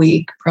every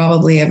week,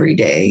 probably every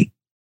day.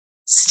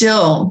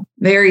 Still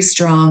very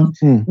strong.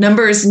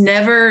 Numbers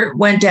never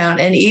went down.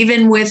 And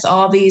even with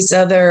all these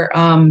other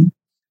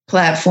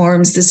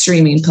platforms, the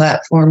streaming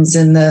platforms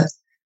and the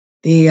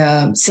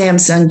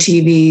Samsung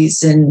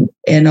TVs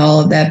and all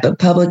of that, but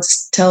public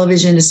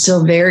television is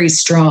still very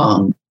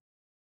strong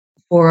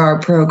for our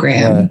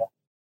program. Right.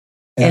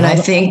 And I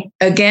think,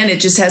 again, it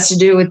just has to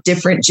do with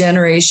different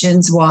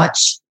generations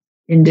watch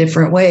in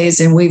different ways.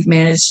 And we've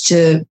managed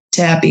to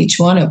tap each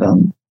one of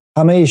them.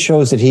 How many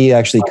shows did he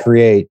actually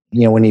create,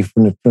 when he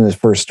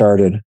first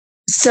started?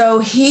 So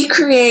he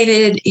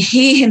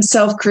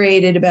himself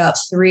created about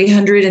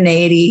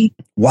 380.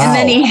 Wow. And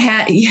then he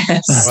had,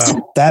 yes.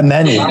 Wow. That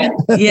many.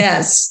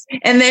 Yes.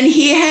 And then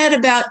he had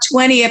about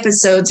 20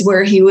 episodes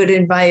where he would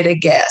invite a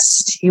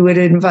guest. He would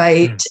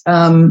invite,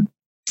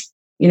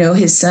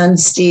 his son,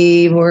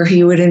 Steve, or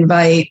he would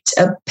invite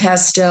a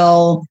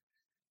pastel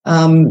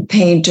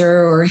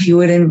painter, or he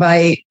would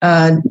invite,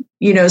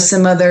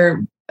 some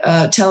other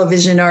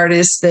television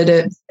artists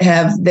that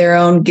have their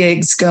own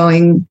gigs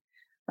going.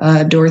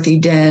 Dorothy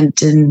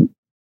Dent, and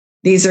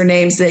these are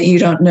names that you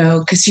don't know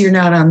because you're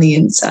not on the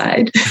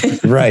inside.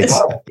 Right.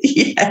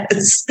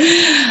 Yes.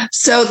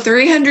 So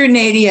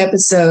 380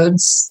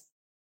 episodes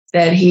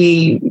that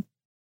he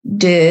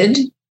did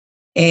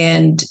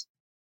and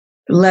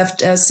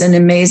left us an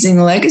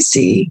amazing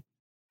legacy,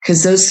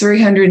 because those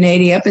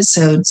 380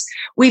 episodes,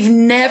 we've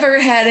never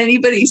had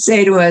anybody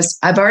say to us,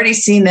 I've already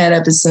seen that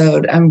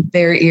episode. I'm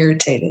very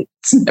irritated.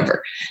 It's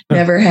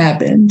never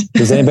happened.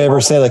 Does anybody ever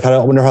say, like, I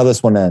wonder how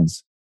this one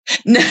ends?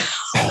 No,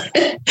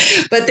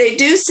 but they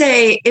do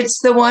say it's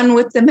the one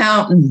with the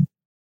mountain.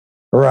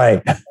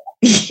 Right.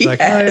 Yes.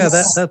 Like, oh yeah,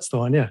 that's the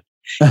one. Yeah.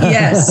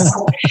 Yes.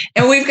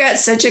 And we've got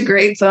such a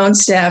great phone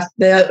staff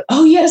that,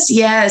 oh yes,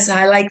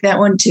 I like that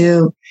one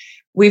too.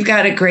 We've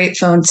got a great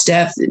phone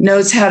staff that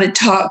knows how to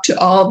talk to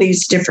all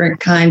these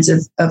different kinds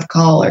of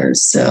callers.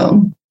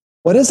 So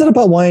what is it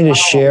about wanting to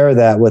share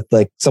that with,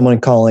 like, someone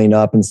calling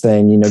up and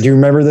saying, do you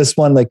remember this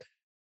one? Like,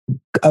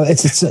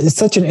 it's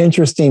such an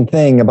interesting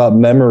thing about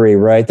memory,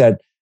 right?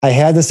 That I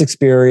had this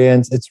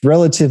experience. It's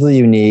relatively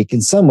unique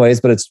in some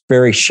ways, but it's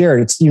very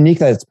shared. It's unique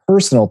that it's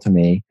personal to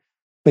me,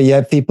 but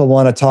yet people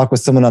want to talk with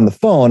someone on the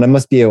phone. It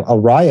must be a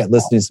riot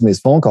listening to some of these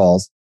phone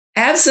calls.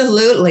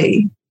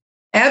 Absolutely.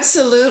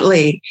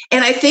 Absolutely.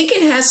 And I think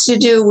it has to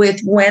do with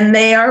when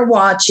they are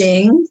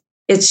watching,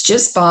 it's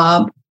just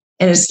Bob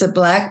and it's the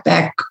black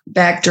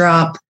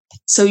backdrop.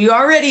 So you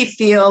already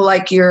feel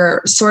like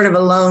you're sort of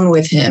alone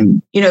with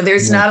him.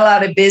 There's not a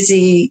lot of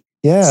busy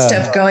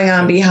stuff going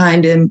on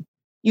behind him.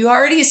 You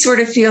already sort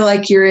of feel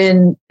like you're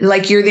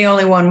the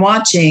only one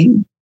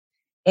watching.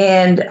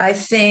 And I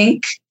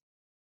think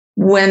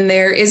when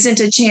there isn't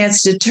a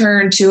chance to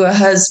turn to a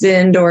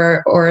husband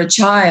or a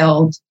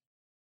child,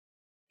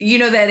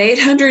 that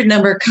 800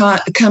 number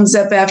comes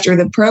up after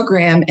the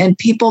program and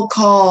people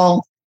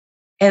call,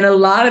 and a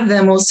lot of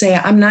them will say,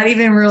 I'm not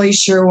even really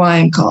sure why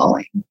I'm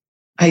calling.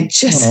 I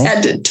just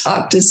had to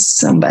talk to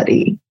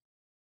somebody.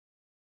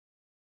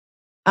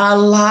 A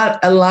lot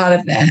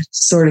of that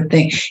sort of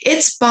thing.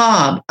 It's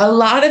Bob. A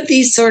lot of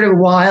these sort of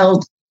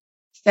wild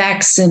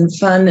facts and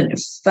fun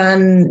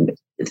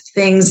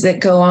things that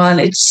go on.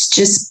 It's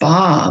just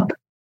Bob.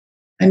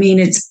 I mean,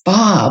 it's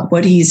Bob,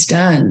 what he's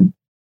done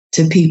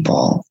to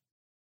people.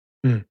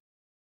 Do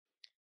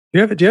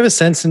you have a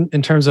sense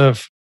in terms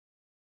of,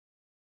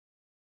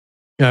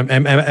 I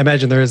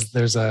imagine there's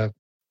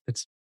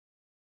it's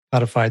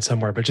codified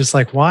somewhere, but just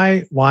like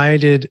why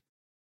did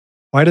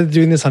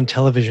doing this on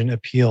television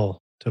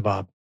appeal to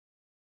Bob?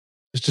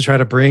 Just to try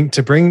to bring.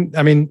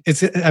 I'm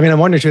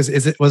wondering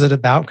too, was it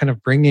about kind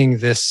of bringing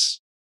this?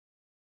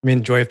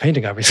 Joy of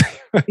painting, obviously.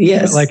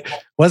 Yes. Like,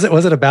 was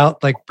it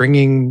about like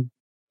bringing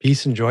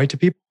peace and joy to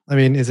people?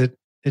 Is it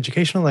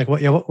educational? Like,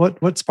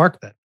 what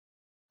sparked that?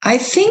 I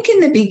think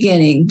in the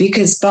beginning,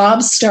 because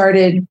Bob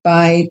started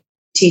by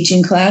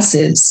teaching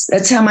classes.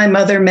 That's how my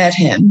mother met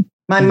him.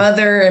 My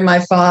mother and my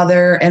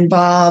father and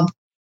Bob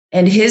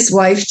and his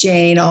wife,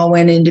 Jane, all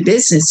went into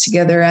business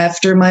together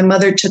after my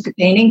mother took a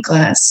painting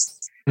class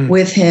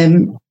with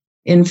him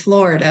in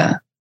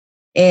Florida.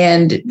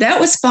 And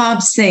that was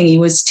Bob's thing. He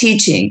was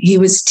teaching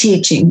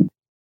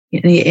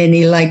and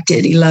he liked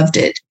it. He loved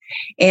it.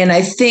 And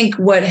I think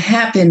what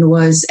happened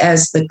was,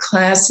 as the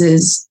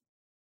classes,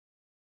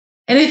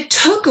 and it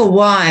took a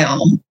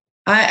while.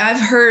 I've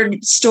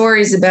heard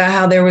stories about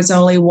how there was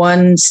only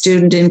one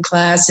student in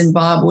class and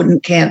Bob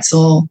wouldn't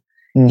cancel.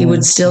 Mm-hmm. He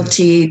would still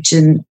teach.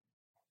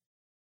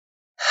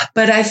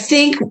 But I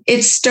think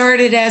it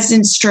started as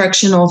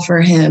instructional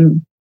for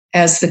him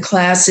as the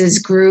classes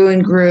grew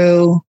and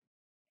grew.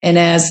 And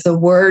as the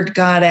word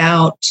got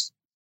out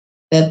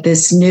that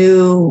this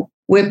new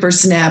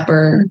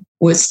whippersnapper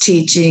was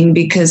teaching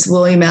because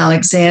William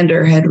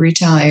Alexander had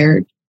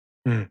retired,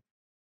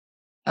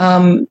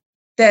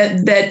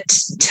 that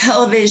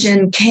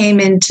television came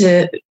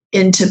into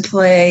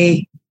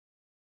play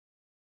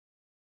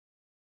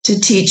to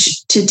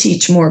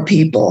teach more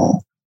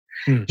people.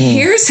 Mm-hmm.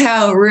 Here's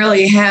how it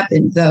really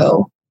happened,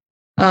 though.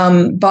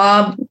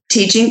 Bob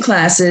teaching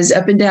classes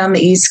up and down the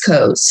East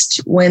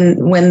Coast.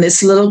 When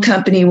this little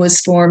company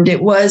was formed,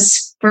 it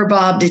was for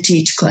Bob to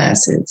teach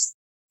classes.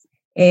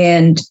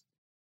 And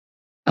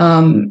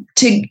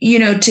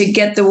to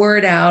get the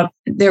word out,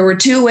 there were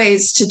two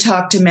ways to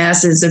talk to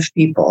masses of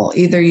people.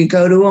 Either you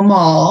go to a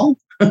mall,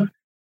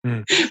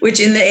 which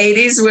in the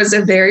 80s was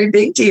a very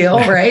big deal,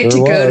 right? To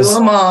go to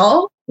a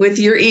mall with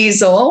your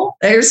easel.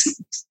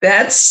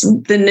 That's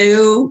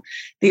the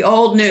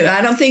old new.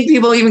 I don't think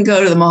people even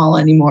go to the mall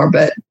anymore,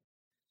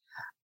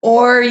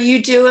 or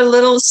you do a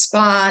little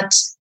spot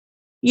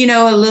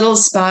a little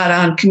spot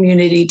on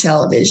community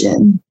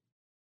television,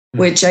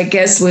 which I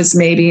guess was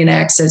maybe an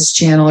access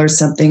channel or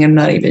something. I'm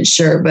not even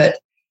sure. But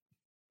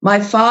my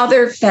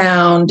father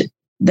found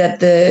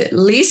that the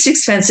least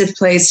expensive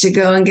place to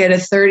go and get a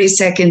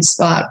 30-second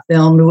spot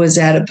filmed was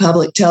at a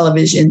public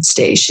television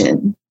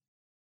station,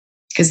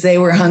 because they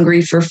were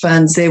hungry for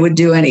funds. They would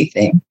do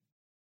anything.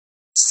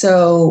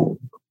 So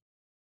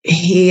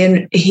he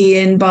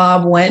and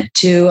Bob went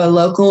to a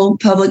local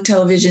public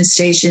television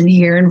station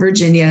here in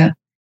Virginia,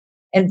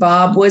 and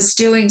Bob was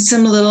doing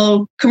some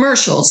little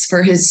commercials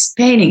for his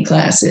painting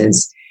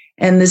classes.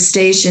 And the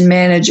station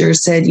manager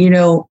said,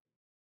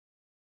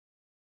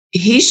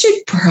 he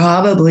should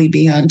probably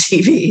be on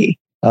TV.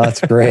 Oh,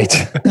 that's great.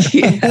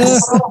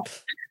 Yes.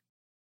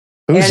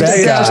 Who's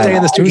that guy? Stay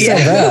in the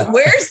studio.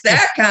 Where's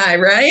that guy,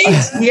 right?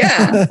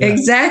 Yeah,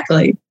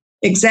 exactly.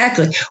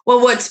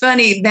 Well, what's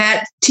funny,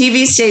 that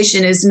TV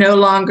station is no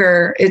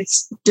longer,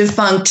 it's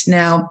defunct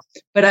now,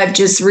 but I've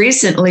just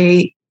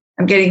recently,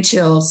 I'm getting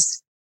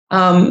chills,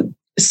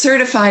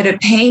 certified a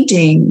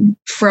painting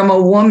from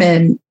a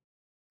woman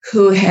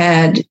who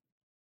had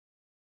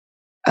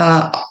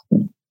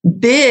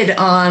bid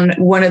on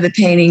one of the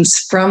paintings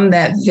from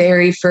that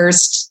very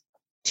first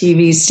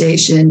TV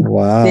station.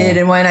 Wow. Bid,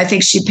 and when I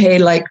think she paid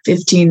like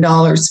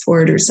 $15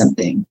 for it or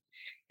something.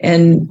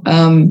 And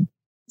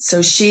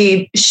so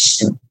she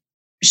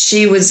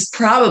was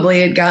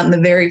probably had gotten the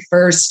very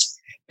first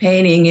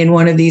painting in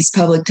one of these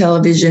public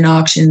television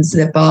auctions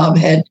that Bob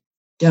had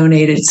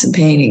donated some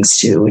paintings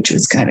to, which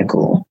was kind of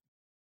cool.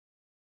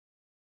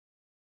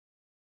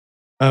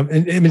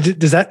 And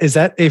is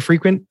that a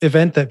frequent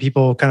event that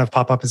people kind of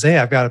pop up and say,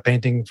 I've got a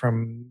painting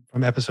from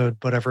episode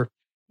whatever?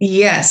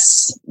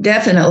 Yes,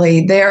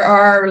 definitely. There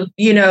are,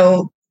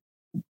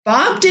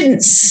 Bob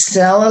didn't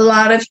sell a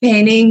lot of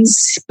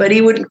paintings, but he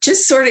would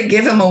just sort of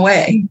give them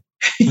away,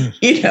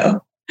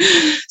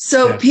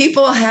 So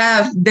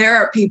there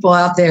are people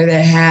out there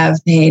that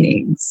have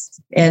paintings,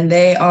 and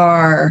they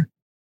are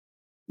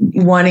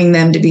wanting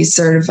them to be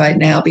certified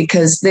now,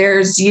 because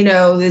there's,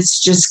 this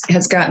just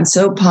has gotten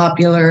so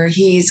popular.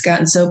 He's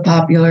gotten so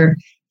popular.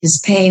 His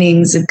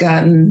paintings have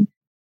gotten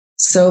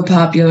so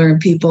popular,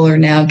 and people are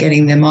now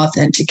getting them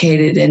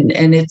authenticated. And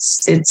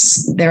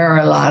there are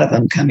a lot of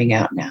them coming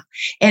out now.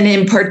 And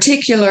in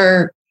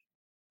particular,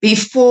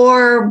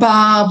 before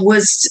Bob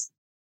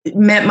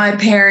met my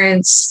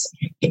parents,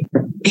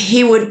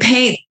 he would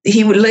paint.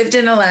 He lived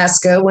in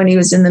Alaska when he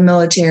was in the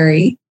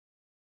military.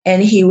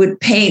 And he would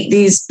paint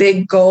these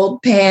big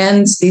gold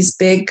pans, these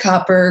big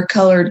copper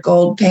colored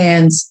gold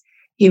pans.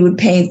 He would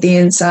paint the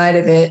inside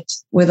of it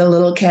with a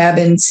little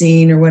cabin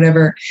scene or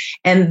whatever.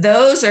 And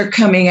those are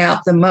coming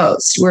out the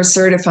most. We're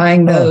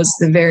certifying those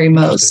the very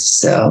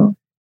most. So,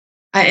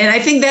 and I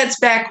think that's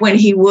back when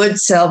he would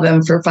sell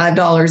them for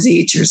 $5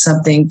 each or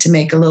something to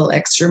make a little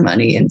extra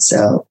money. And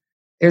so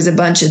there's a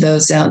bunch of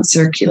those out in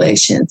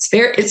circulation.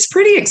 It's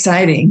pretty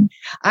exciting.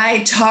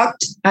 I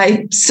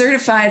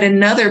certified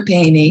another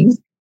painting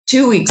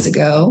 2 weeks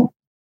ago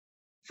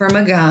from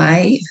a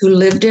guy who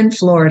lived in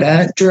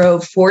Florida,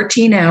 drove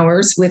 14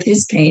 hours with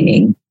his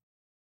painting.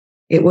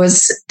 It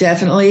was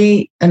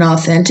definitely an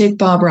authentic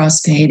Bob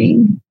Ross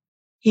painting.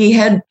 He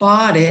had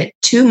bought it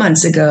 2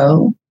 months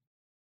ago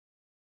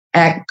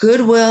at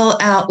Goodwill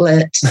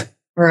Outlet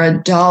for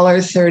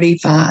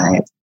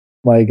 $1.35.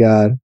 My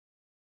God.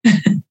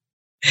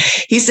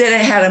 He said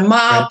it had a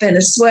mop and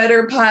a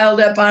sweater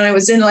piled up on it. It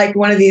was in like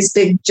one of these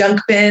big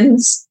junk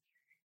bins.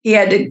 He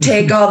had to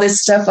take all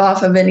this stuff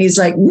off of it. And he's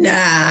like,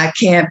 nah,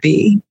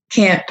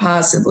 can't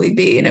possibly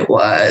be. And it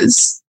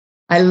was.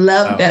 I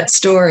love that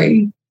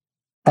story.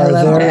 Are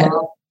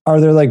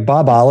there like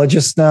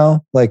Bobologists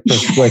now, like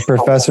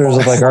professors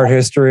of like art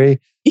history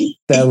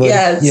that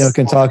would,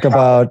 can talk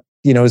about,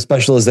 his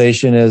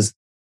specialization is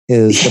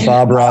the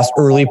Bob Ross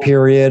early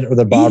period or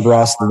the Bob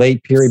Ross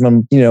late period.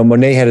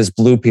 Monet had his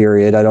blue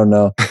period. I don't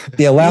know.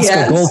 The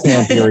Alaska gold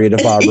pan period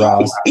of Bob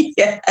Ross.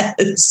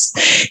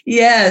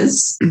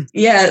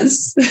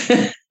 Yes.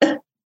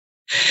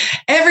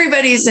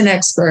 Everybody's an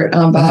expert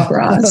on Bob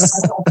Ross.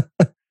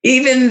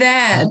 Even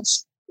that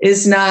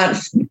is not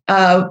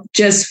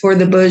just for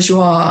the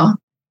bourgeois.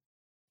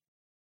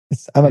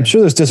 I'm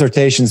sure there's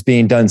dissertations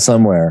being done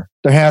somewhere.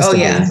 There has to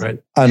be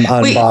on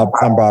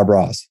Bob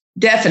Ross.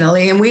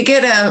 Definitely. And we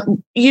get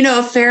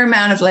a fair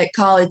amount of like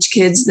college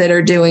kids that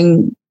are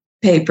doing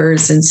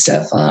papers and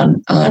stuff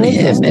on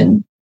him.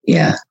 And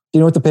yeah. Do you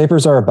know what the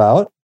papers are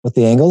about? What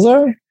the angles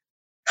are?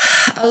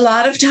 A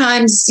lot of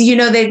times,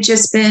 they've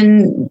just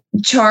been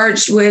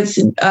charged with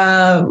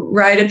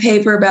write a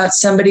paper about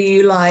somebody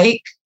you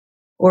like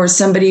or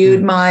somebody you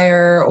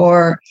admire,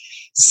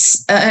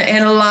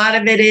 and a lot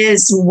of it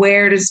is,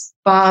 where does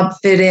Bob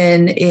fit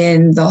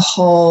in the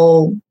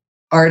whole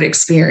art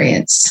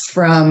experience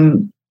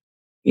from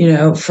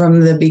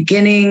the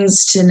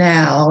beginnings to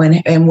now,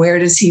 and where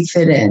does he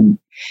fit in?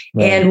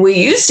 Right. And we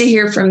used to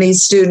hear from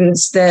these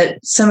students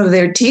that some of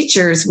their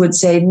teachers would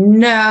say,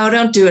 no,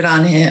 don't do it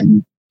on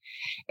him.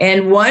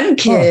 And one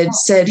kid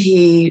said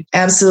he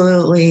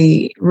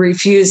absolutely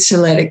refused to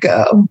let it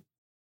go.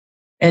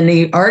 and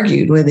he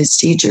argued with his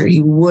teacher.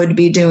 He would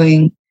be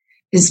doing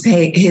his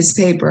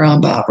paper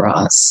on Bob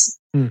Ross.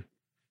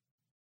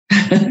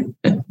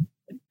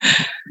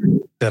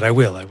 That I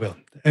will. But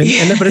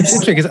it's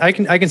interesting because I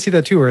can see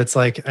that too, where it's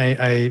like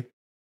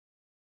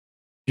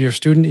you're a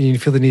student and you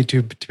feel the need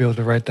to be able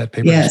to write that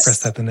paper and express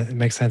that, then it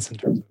makes sense in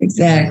terms of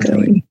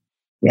exactly.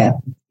 Yeah.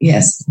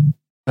 Yes.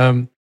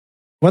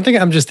 One thing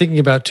I'm just thinking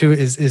about too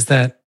is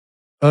that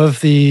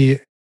of the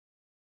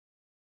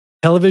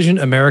television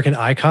American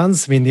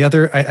icons, I mean, the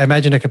other, I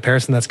imagine a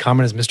comparison that's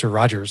common is Mr.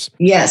 Rogers.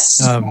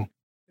 Yes.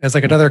 As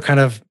like another kind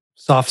of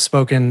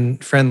soft-spoken,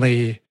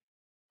 friendly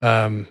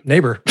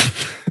neighbor,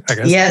 I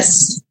guess.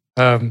 Yes.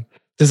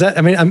 Does that?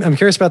 I mean, I'm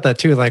curious about that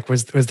too. Like,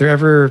 was there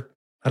ever?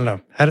 I don't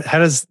know.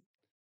 How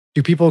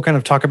do people kind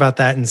of talk about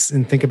that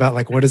and think about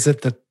like what is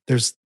it that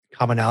there's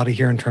commonality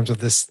here in terms of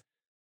this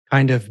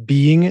kind of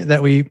being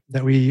that we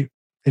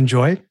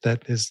enjoy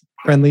that is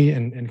friendly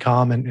and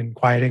calm and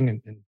quieting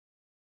and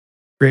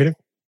creative?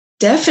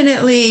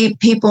 Definitely,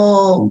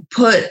 people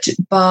put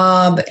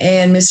Bob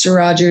and Mr.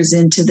 Rogers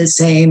into the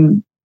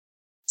same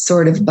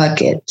sort of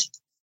bucket.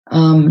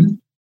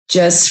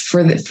 Just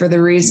for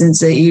the reasons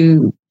that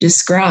you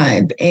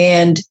describe.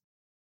 And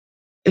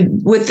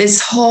with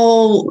this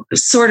whole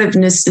sort of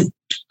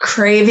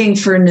craving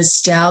for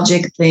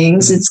nostalgic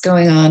things that's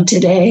going on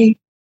today,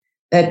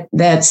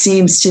 that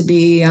seems to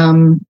be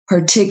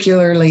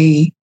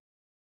particularly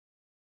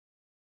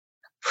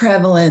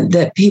prevalent,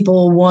 that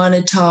people want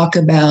to talk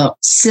about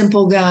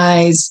simple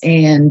guys.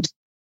 And,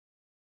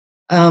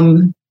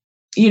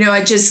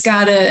 I just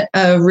got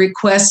a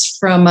request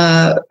from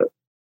a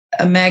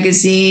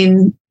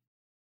magazine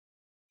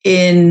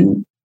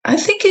I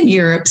think in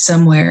Europe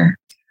somewhere.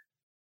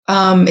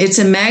 It's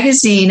a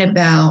magazine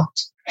about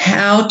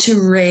how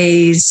to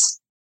raise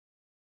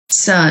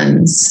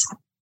sons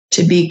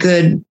to be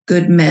good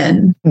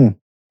men. And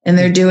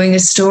they're doing a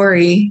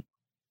story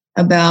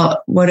about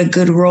what a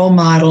good role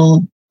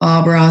model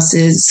Bob Ross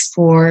is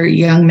for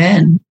young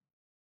men.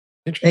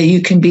 That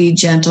you can be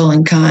gentle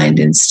and kind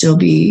and still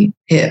be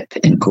hip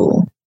and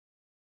cool.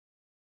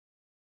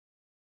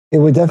 It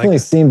would definitely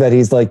seem that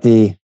he's like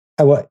he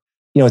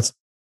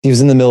was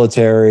in the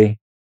military,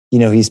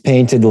 he's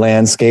painted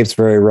landscapes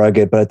very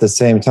rugged, but at the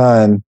same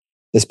time,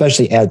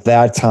 especially at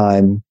that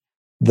time,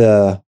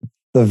 the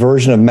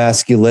version of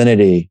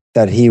masculinity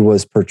that he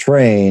was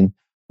portraying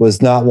was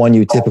not one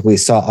you typically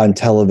saw on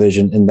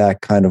television in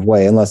that kind of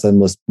way, unless it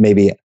was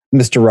maybe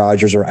Mr.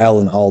 Rogers or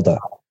Alan Alda,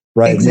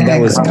 right? Exactly.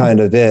 That was kind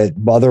of it.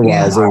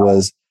 Otherwise, It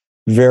was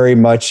very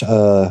much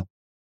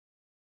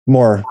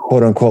more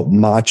quote unquote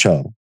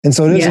macho. And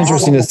so it is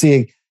interesting to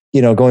see,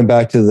 going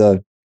back to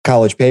the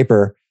college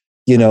paper,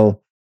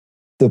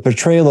 the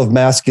portrayal of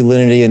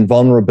masculinity and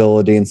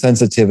vulnerability and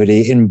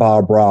sensitivity in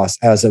Bob Ross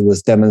as it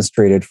was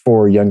demonstrated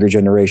for younger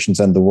generations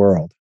and the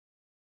world.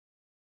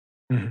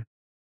 Mm-hmm.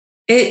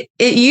 It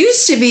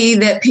used to be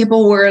that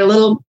people were a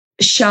little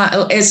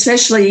shy,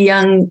 especially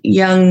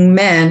young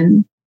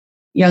men,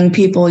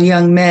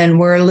 young men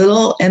were a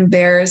little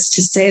embarrassed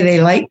to say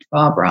they liked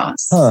Bob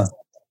Ross. Huh.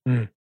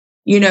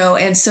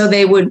 And so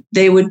they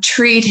would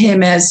treat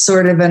him as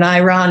sort of an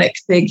ironic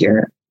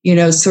figure,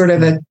 sort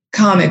of a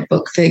comic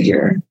book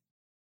figure.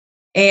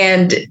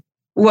 And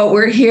what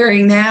we're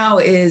hearing now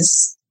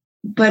is,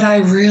 but I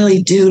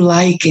really do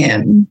like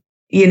him,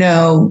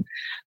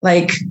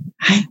 like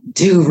I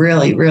do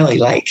really, really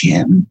like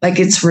him. Like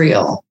it's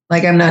real.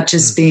 Like I'm not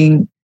just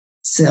being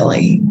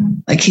silly.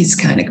 Like he's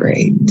kind of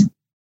great,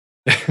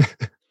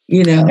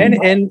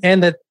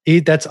 And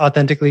that's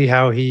authentically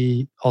how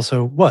he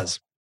also was,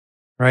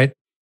 right?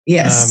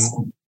 Yes.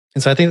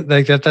 And so I think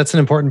like that's an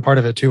important part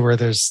of it too, where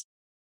there's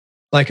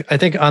like, I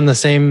think on the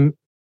same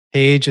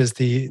page as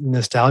the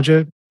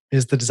nostalgia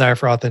is the desire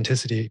for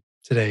authenticity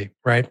today,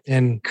 right?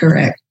 And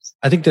correct.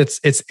 I think it's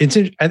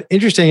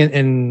interesting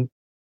and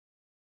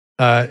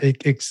I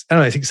don't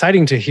know, it's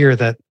exciting to hear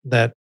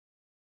that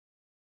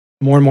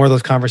more and more of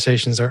those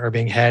conversations are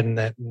being had, and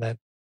that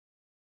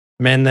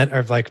men that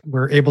are like,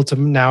 we're able to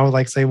now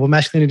like say, well,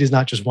 masculinity is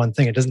not just one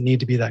thing. It doesn't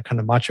need to be that kind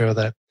of macho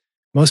that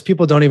most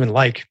people don't even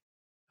like.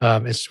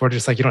 It's sort of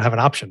just like you don't have an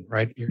option,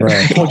 right? You're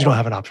told you don't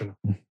have an option.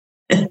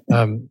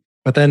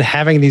 But then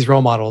having these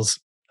role models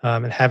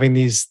and having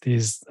these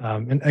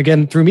and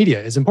again through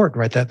media is important,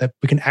 right? That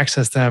we can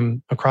access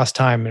them across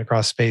time and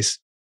across space,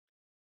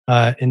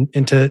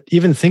 and to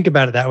even think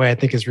about it that way, I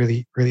think is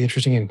really, really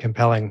interesting and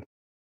compelling.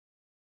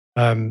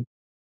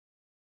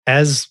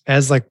 As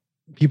like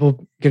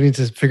people getting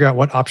to figure out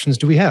what options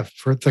do we have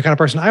for the kind of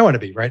person I want to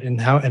be, right?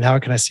 And how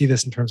can I see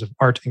this in terms of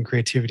art and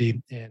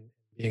creativity and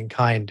being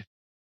kind.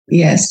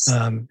 Yes.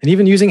 And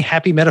even using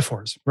happy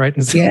metaphors, right?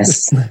 And so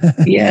yes.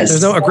 Yes.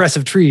 There's no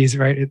aggressive trees,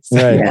 right? It's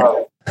right.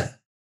 Yeah.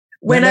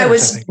 When I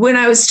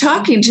was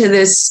talking to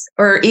this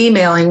or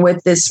emailing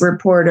with this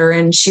reporter,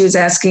 and she was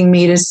asking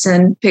me to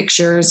send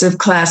pictures of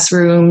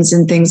classrooms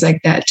and things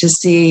like that to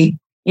see,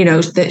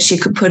 that she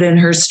could put in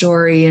her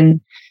story.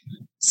 And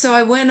so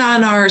I went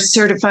on our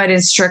certified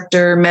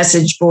instructor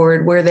message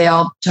board where they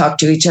all talk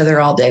to each other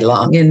all day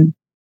long. And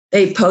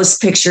they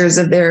post pictures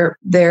of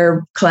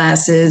their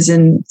classes,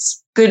 and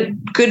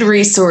good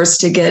resource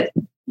to get,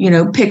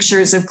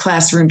 pictures of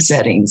classroom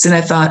settings. And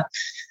I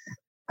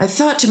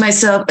thought to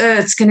myself,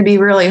 it's going to be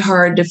really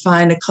hard to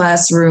find a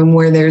classroom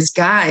where there's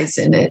guys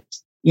in it.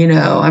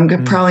 I'm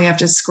going to probably have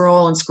to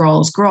scroll and scroll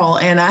and scroll.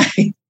 And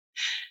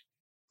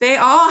they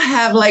all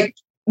have like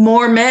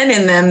more men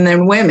in them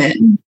than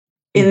women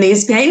in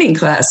these painting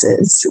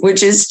classes,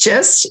 which is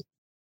just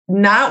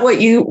not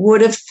what you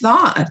would have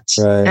thought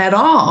at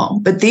all.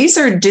 But these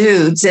are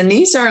dudes, and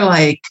these are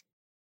like,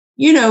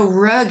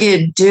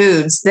 rugged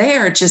dudes. They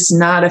are just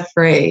not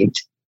afraid.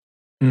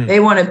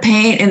 They want to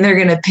paint, and they're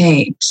going to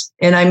paint.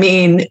 And I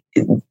mean,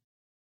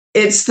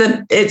 it's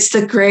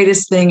the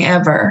greatest thing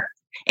ever.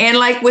 And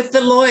like with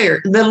the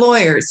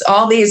lawyers,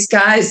 all these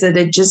guys that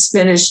had just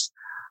finished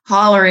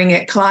hollering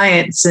at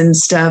clients and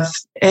stuff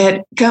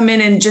had come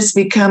in and just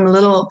become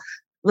little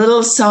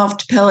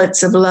soft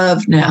pellets of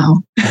love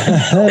now.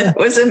 It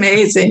was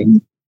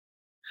amazing.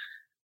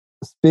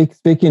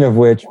 Speaking of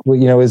which,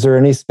 is there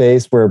any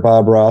space where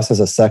Bob Ross is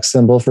a sex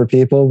symbol for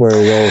people where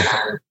we'll...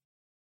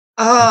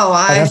 Oh,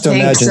 I have to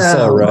imagine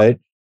so, right?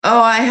 Oh,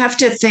 I have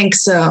to think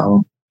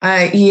so.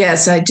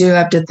 Yes, I do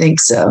have to think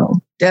so.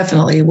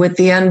 Definitely. With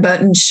the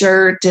unbuttoned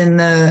shirt and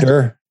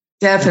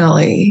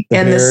definitely. The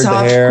and beard, the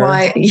soft,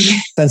 quiet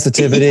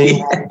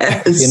sensitivity.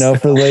 Yes.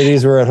 For the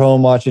ladies who are at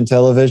home watching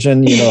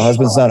television,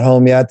 husband's not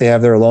home yet. They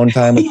have their alone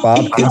time with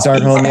Bob. Kids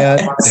aren't home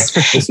yet.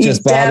 It's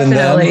just Bob and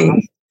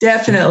them.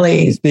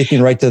 Definitely. He's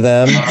speaking right to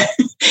them.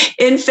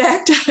 In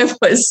fact,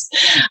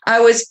 I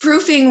was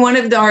proofing one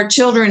of our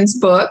children's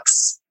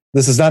books.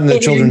 This is not in the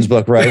children's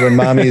book, right? When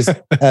mommy's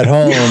at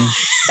home.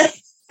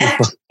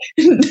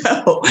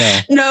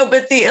 No,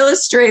 but the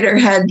illustrator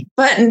had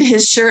buttoned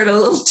his shirt a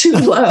little too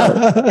low.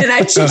 And I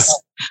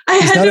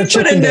had to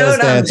put a note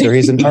on it.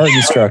 He's an art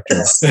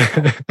instructor.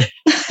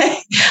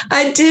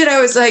 I did. I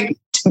was like,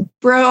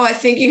 bro, I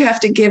think you have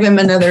to give him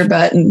another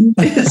button.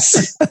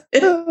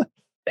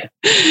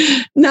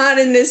 Not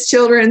in this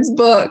children's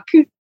book.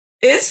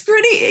 It's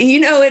pretty,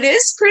 it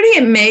is pretty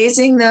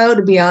amazing, though,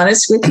 to be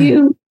honest with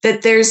you,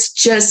 that there's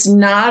just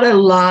not a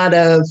lot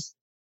of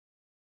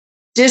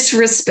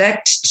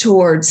disrespect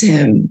towards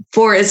him.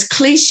 For as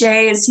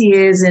cliche as he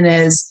is and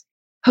as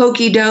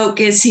hokey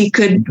doke as he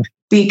could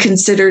be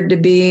considered to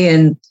be,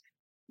 and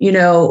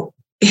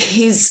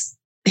he's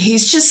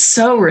just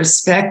so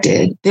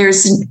respected.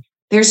 There's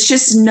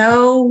just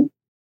no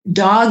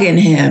dog in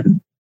him,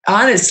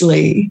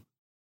 honestly.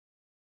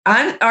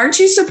 Aren't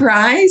you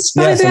surprised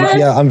by that?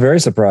 I'm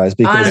very surprised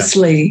because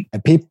honestly,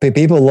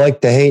 people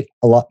like to hate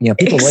a lot.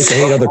 People like to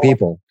hate other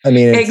people. I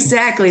mean,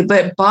 exactly.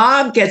 But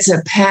Bob gets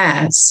a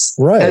pass.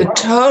 Right.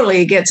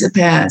 Totally gets a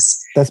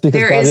pass. That's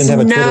because Bob didn't have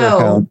a Twitter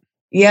account.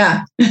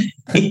 Yeah.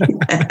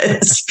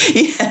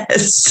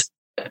 Yes.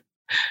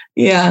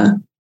 Yeah.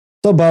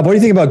 So, Bob, what do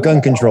you think about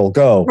gun control?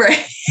 Go.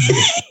 Right.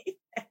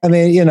 I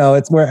mean,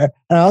 it's where,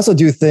 and I also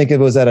do think it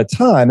was at a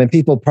time, and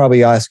people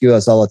probably ask you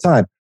us all the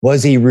time,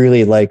 was he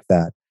really like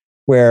that?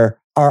 Where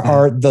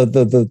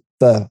the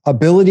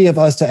ability of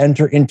us to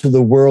enter into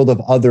the world of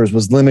others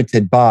was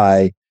limited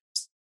by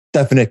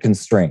definite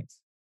constraints.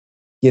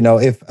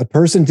 If a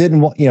person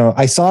didn't want,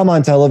 I saw him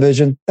on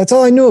television, that's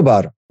all I knew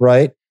about him,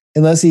 right?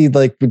 Unless he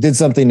did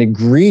something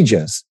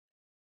egregious.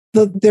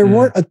 There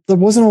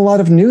wasn't a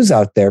lot of news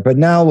out there. But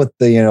now with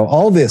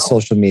all this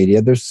social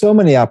media, there's so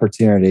many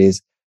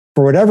opportunities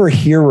for whatever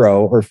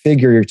hero or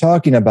figure you're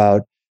talking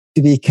about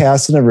to be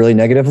cast in a really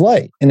negative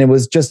light. And it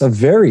was just a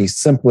very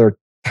simpler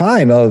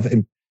time of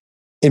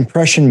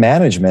impression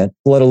management,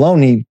 let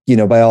alone he,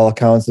 by all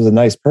accounts, was a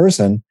nice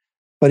person.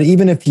 But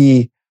even if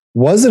he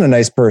wasn't a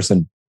nice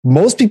person,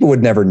 most people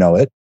would never know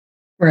it.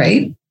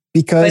 Right.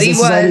 Because but he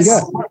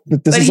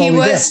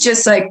was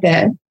just like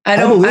that. I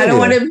don't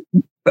want to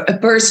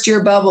burst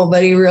your bubble,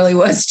 but he really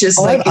was just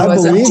like he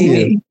was on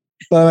TV.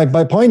 But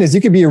my point is,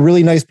 you could be a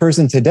really nice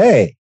person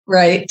today.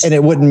 Right. And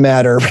it wouldn't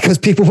matter because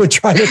people would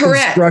try to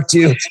construct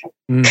you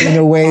in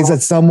a ways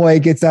that some way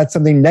gets at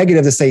something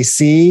negative to say,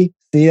 see,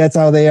 that's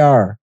how they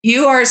are.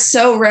 You are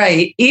so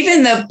right.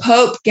 Even the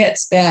Pope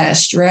gets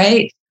bashed,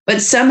 right?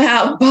 But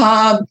somehow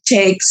Bob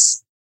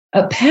takes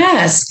a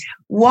pass.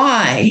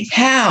 Why?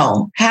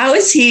 How? How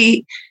is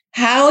he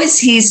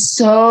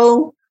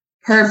so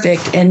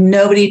perfect and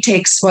nobody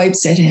takes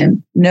swipes at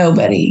him?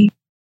 Nobody.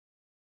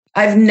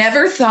 I've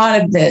never thought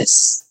of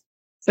this.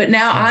 But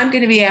now I'm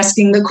going to be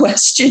asking the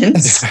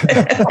questions.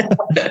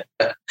 The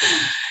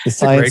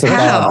science of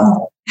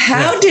Bob.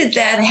 How did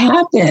that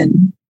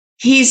happen?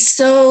 He's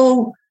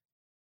so,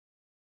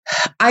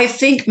 I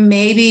think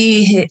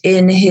maybe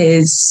in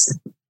his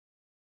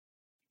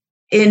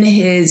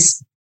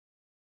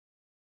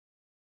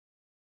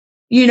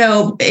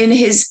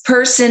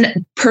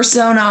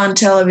persona on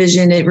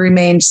television, it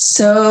remained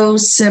so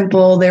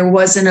simple. There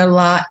wasn't a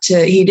lot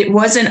he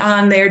wasn't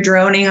on there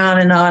droning on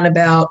and on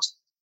about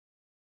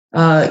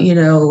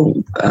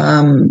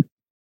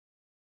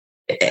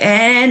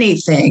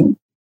anything.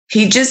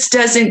 He just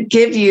doesn't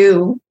give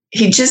you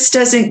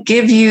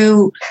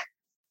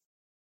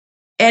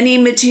any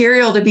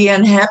material to be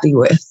unhappy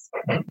with.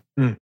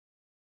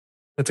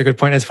 That's a good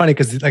point. It's funny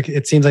because like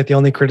it seems like the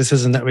only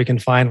criticism that we can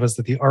find was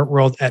that the art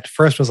world at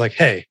first was like,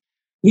 "Hey,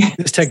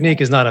 this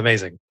technique is not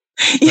amazing."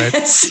 Right?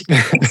 Yes,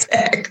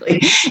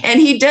 exactly. And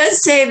he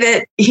does say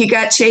that he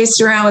got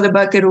chased around with a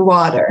bucket of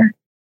water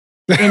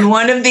in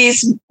one of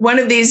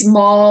these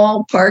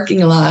mall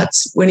parking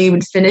lots when he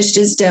would finish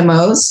his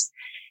demos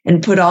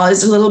and put all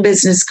his little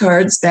business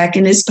cards back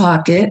in his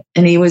pocket,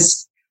 and he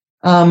was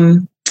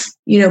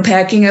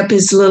packing up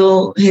his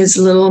little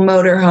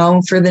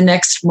motorhome for the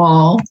next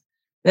mall.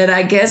 That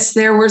I guess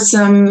there were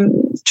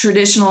some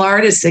traditional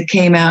artists that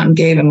came out and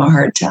gave him a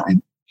hard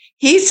time.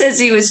 He says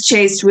he was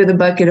chased with a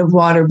bucket of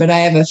water, but I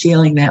have a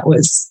feeling that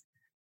was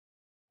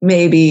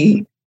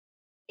maybe,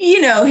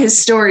 his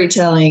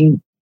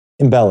storytelling.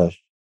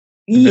 Embellished.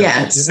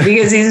 Yes,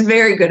 because he's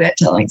very good at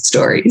telling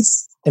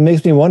stories. It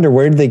makes me wonder,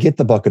 where did they get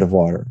the bucket of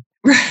water?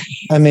 Right.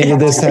 I mean, did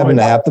this happen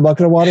to have the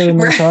bucket of water in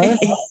their car?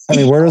 I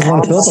mean, where does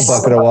one fill the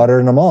bucket of water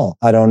in a mall?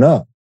 I don't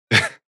know.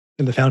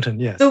 In the fountain,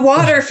 yes. The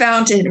water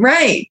fountain,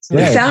 right.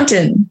 The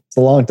fountain.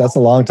 That's a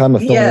long time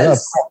of filling it up.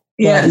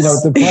 Yes.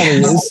 But, there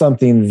probably is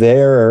something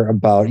there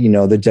about,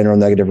 the general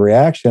negative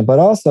reaction. But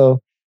also,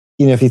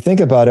 if you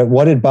think about it,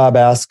 what did Bob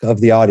ask of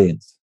the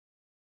audience?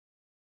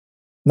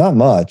 Not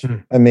much.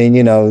 I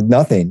mean,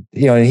 nothing.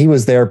 And he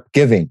was there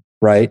giving,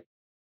 right?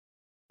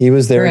 He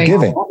was there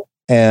giving.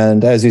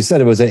 And as you said,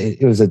 it was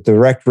a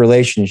direct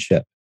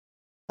relationship.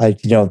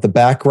 The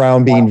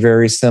background being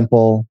very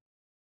simple.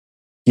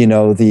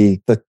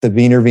 The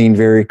demeanor being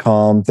very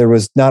calm. There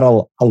was not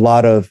a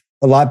lot of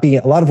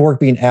work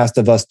being asked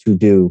of us to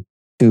do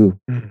to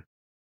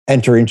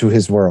enter into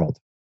his world.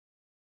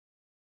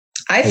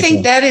 I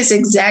think that is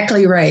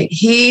exactly right.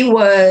 He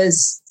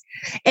was,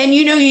 and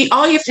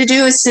all you have to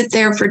do is sit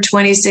there for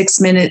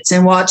 26 minutes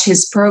and watch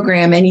his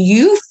program, and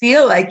you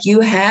feel like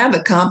you have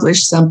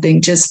accomplished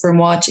something just from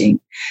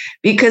watching,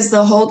 because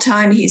the whole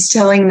time he's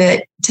telling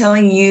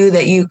you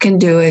that you can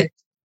do it.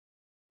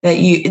 That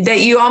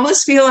you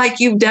almost feel like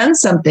you've done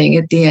something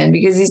at the end,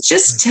 because he's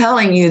just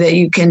telling you that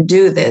you can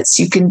do this,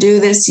 you can do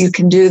this, you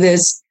can do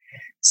this.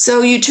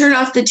 So you turn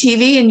off the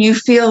TV and you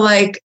feel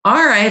like,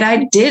 all right,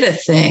 I did a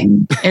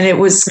thing and it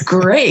was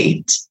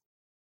great,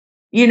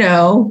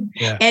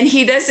 and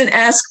he doesn't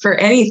ask for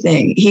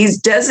anything. He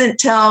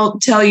doesn't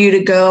tell you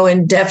to go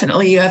and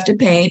definitely you have to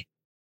paint.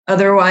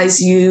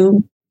 Otherwise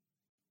you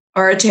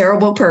are a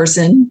terrible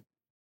person,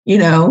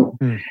 and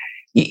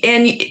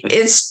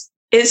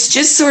it's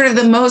just sort of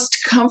the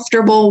most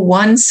comfortable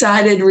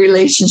one-sided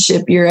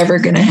relationship you're ever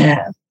going to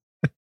have.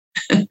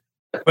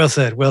 Well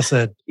said. Well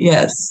said.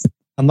 Yes.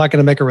 I'm not going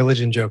to make a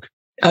religion joke.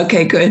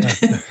 Okay, good.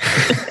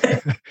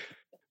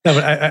 No,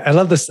 but I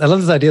love this. I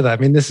love this idea that,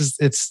 I mean,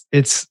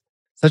 it's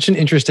such an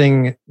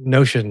interesting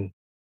notion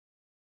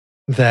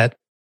that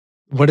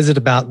what is it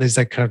about these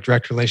like kind of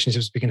direct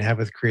relationships we can have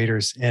with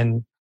creators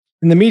and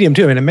in the medium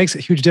too. I mean, it makes a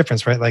huge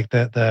difference, right? Like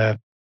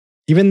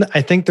even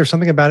I think there's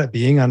something about it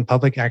being on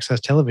public access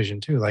television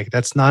too. Like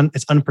it's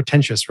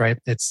unpretentious, right?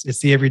 It's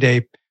the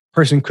everyday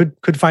person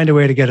could find a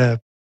way to get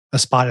a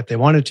spot if they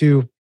wanted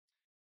to.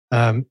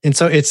 And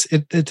so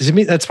to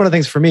me, that's one of the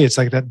things for me. It's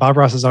like that Bob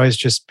Ross has always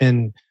just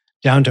been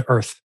down to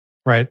earth,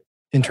 right?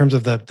 In terms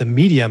of the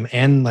medium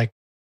and like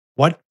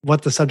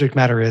what the subject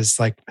matter is,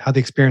 like how the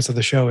experience of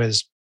the show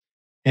is.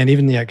 And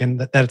even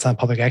that it's on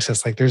public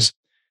access, like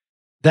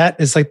that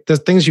is like the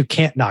things you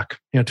can't knock,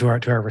 to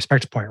our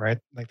respect point, right?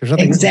 Like there's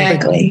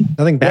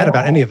nothing bad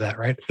about any of that,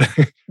 right?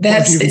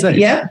 That's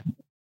yeah,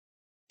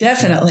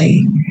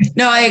 definitely.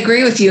 No, I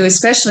agree with you,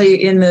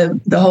 especially in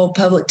the whole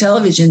public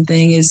television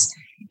thing. Is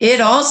it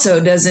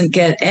also doesn't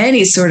get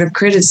any sort of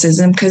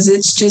criticism because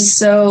it's just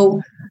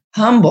so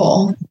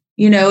humble.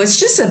 It's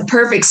just a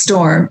perfect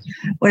storm.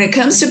 When it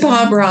comes to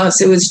Bob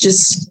Ross, it was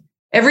just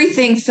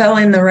everything fell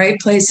in the right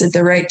place at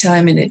the right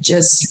time, and it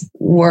just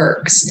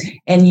works.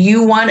 And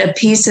you want a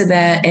piece of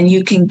that, and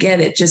you can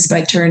get it just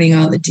by turning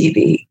on the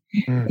TV.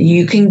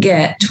 You can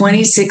get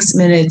 26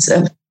 minutes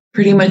of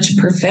pretty much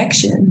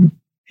perfection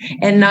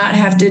and not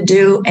have to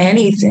do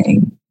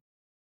anything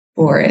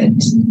for it.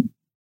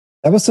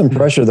 That was some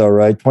pressure though,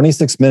 right?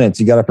 26 minutes,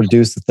 you got to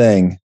produce the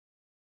thing.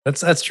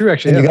 That's true,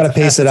 actually. And you got to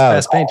pace it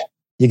out.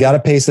 You got to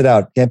pace it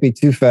out. Can't be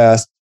too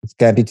fast. It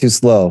can't be too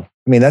slow.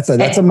 I mean, that's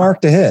a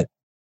mark to hit.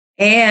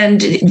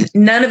 And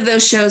none of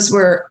those shows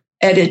were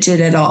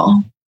edited at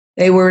all.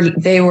 They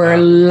were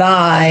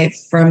live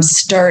from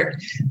start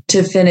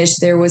to finish.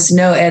 There was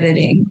no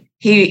editing.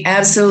 He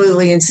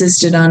absolutely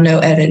insisted on no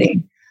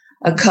editing.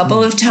 A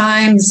couple of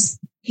times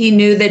he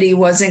knew that he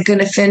wasn't going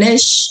to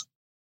finish,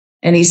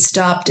 and he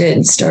stopped it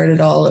and started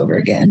all over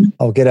again.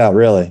 Oh, get out.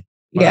 Really?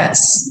 Wow.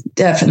 Yes,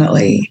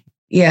 definitely.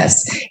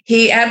 Yes.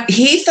 He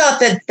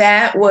thought that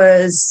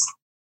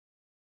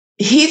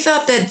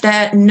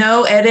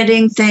no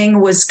editing thing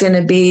was going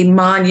to be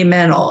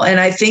monumental. And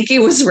I think he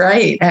was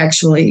right,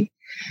 actually.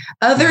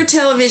 Other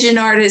television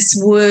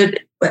artists would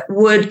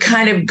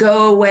kind of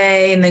go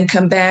away and then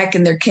come back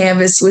and their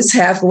canvas was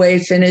halfway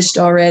finished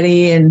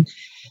already. And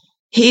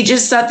he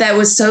just thought that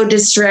was so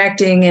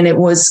distracting, and it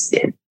was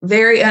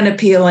very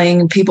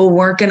unappealing. People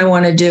weren't going to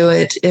want to do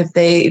it if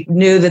they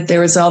knew that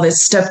there was all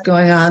this stuff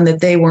going on that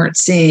they weren't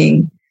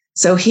seeing.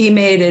 So he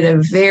made it a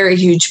very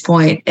huge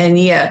point. And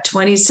yeah,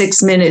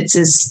 26 minutes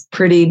is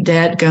pretty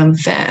dadgum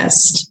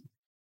fast.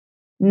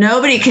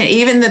 Nobody can,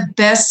 even the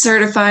best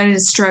certified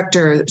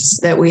instructors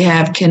that we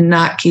have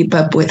cannot keep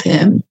up with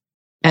him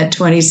at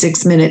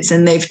 26 minutes.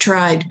 And they've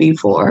tried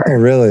before. Oh,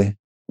 really?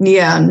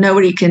 Yeah,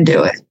 nobody can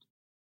do it.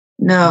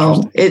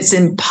 No, it's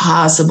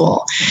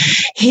impossible.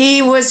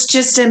 He was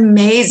just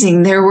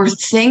amazing. There were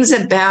things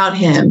about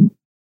him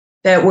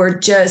that were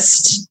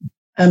just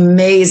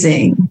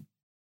amazing.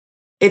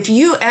 If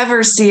you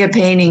ever see a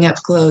painting up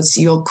close,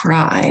 you'll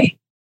cry.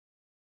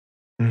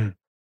 Mm.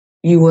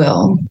 You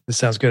will. This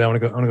sounds good. I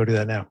want to go do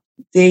that now.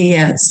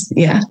 Yes.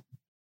 Yeah.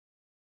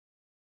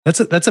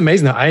 That's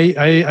amazing.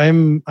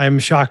 I'm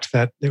shocked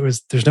that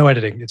there's no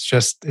editing.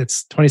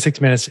 It's 26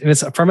 minutes and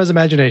it's from his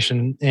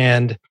imagination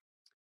and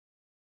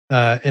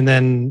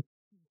then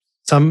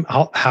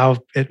how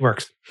it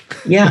works.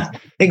 Yeah,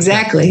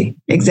 exactly.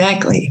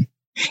 Exactly.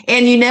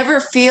 And you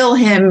never feel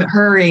him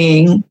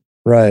hurrying.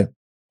 Right.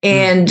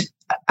 And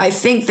I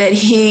think that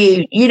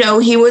he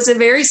was a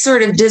very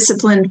sort of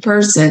disciplined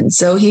person.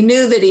 So he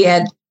knew that he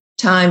had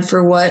time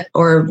for what,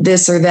 or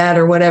this or that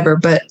or whatever.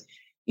 But,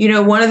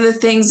 one of the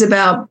things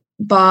about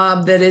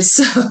Bob that is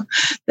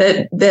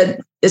that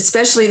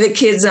especially the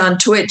kids on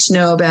Twitch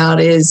know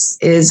about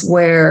is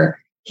where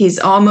he's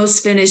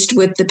almost finished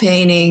with the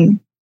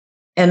painting.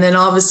 And then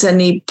all of a sudden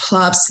he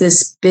plops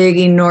this big,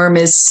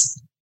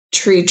 enormous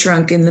tree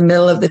trunk in the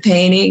middle of the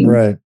painting.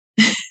 Right.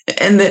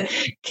 And the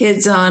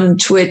kids on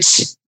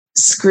Twitch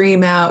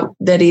scream out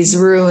that he's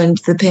ruined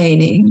the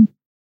painting.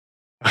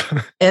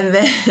 and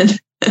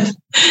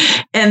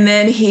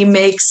then he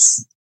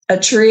makes a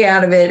tree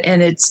out of it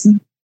and it's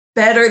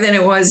better than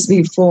it was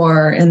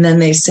before. And then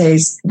they say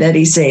that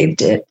he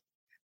saved it.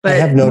 But I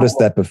have noticed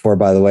that before,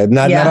 by the way.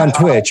 Not on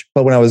Twitch,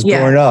 but when I was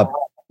growing up,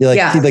 you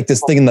see like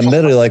this thing in the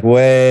middle, you're like,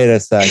 wait a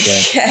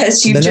second.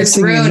 Yes, you just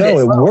ruined it.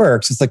 It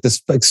works. It's like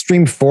this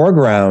extreme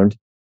foreground.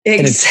 Exactly.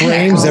 And it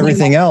frames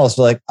everything else.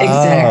 We're like,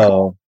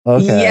 oh,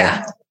 okay.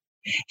 Yeah.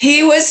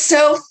 He was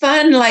so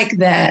fun like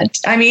that.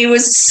 I mean, it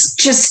was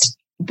just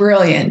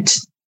brilliant.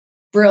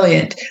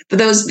 Brilliant. But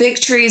those big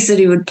trees that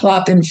he would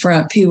plop in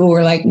front, people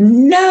were like,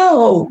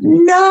 no.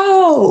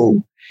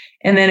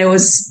 And then it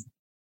was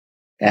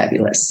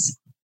fabulous.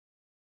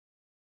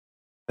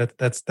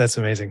 That's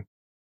amazing.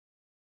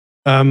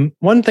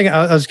 One thing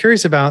I was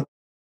curious about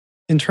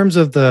in terms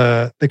of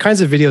the kinds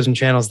of videos and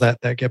channels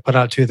that get put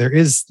out too,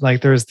 there's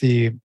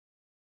the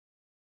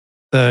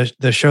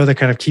show that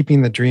kind of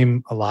keeping the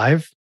dream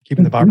alive,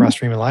 keeping the Bob Ross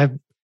dream alive.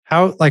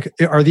 How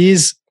are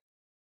these?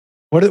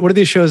 What are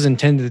these shows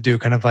intended to do?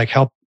 Kind of like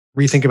help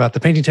rethink about the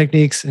painting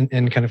techniques and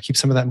kind of keep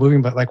some of that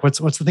moving. But what's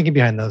the thinking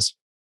behind those?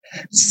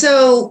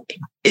 So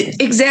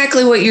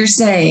exactly what you're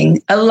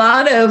saying. A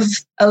lot of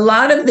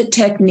the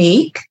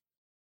technique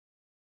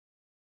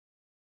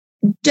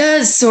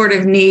does sort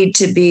of need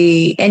to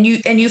be, and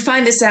you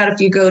find this out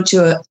if you go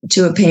to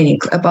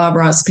a Bob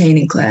Ross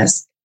painting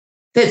class,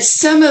 that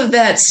some of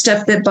that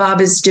stuff that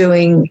Bob is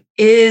doing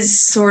is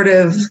sort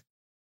of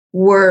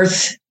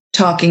worth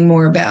talking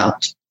more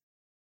about,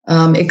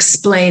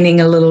 explaining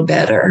a little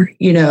better.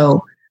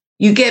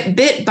 You get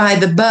bit by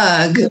the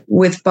bug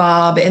with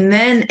Bob, and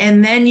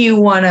then you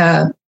want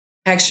to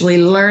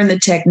actually learn the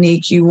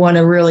technique. You want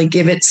to really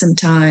give it some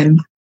time.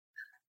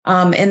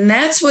 And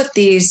that's what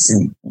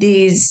these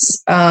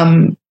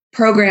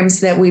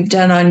programs that we've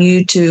done on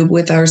YouTube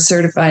with our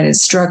certified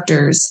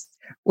instructors,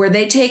 where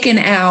they take an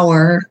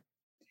hour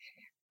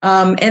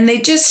and they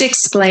just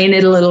explain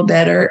it a little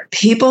better.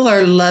 People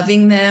are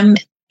loving them,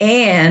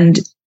 and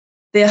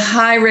the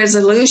high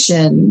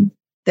resolution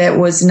that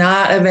was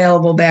not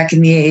available back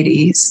in the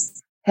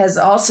 80s has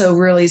also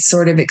really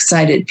sort of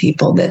excited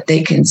people, that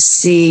they can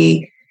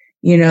see,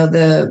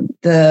 the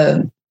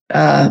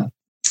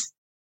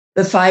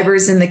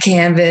fibers in the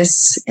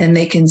canvas, and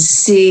they can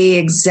see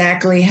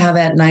exactly how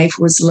that knife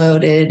was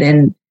loaded.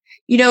 And,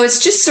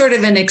 it's just sort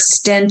of an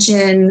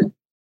extension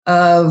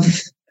of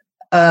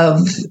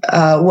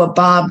what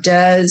Bob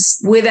does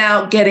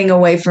without getting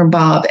away from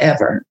Bob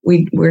ever.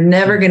 We're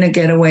never going to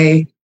get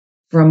away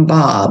from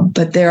Bob,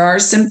 but there are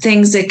some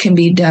things that can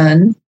be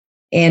done.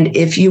 And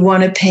if you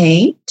want to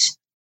paint,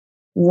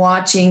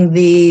 watching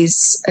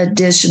these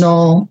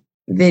additional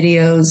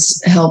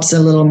videos helps a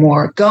little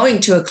more. Going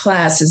to a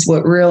class is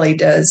what really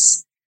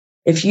does.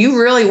 If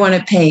you really want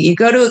to paint, you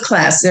go to a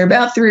class. They're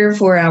about 3 or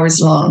 4 hours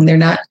long. They're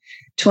not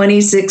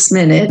 26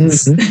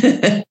 minutes.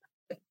 Mm-hmm.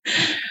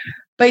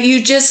 But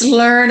you just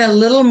learn a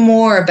little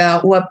more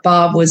about what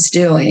Bob was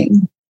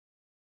doing.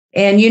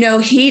 And,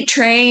 he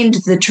trained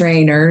the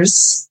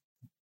trainers.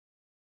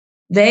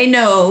 They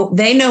know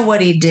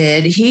what he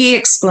did. He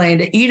explained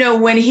it.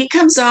 When he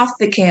comes off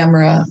the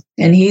camera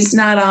and he's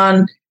not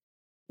on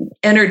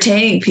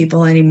entertaining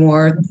people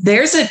anymore,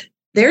 there's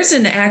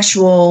an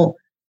actual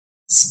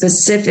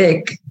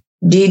specific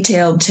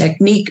detailed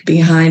technique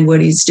behind what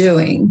he's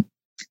doing.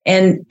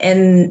 And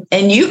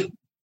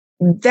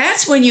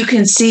that's when you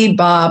can see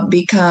Bob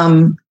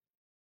become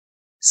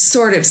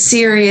sort of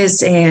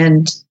serious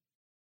and,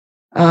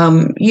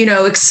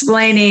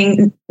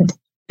 explaining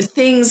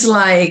things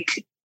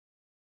like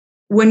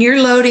when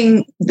you're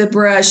loading the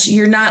brush,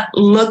 you're not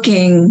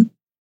looking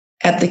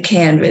at the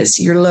canvas,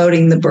 you're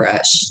loading the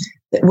brush.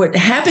 What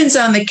happens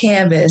on the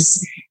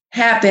canvas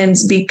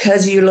happens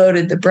because you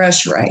loaded the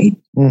brush right.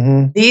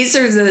 Mm-hmm. These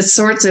are the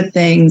sorts of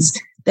things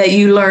that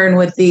you learn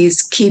with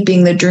these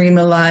keeping the dream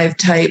alive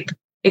type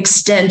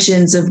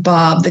extensions of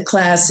Bob, the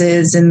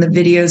classes and the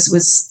videos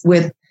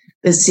with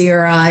the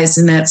CRIs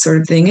and that sort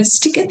of thing. It's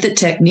to get the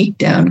technique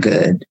down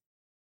good.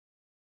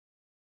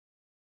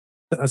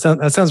 That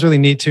sounds really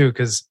neat too,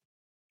 because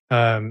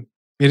it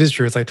is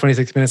true. It's like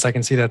 26 minutes. I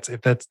can see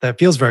that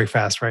feels very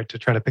fast, right? To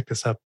try to pick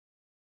this up.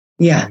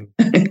 Yeah.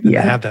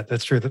 Yeah. Have that.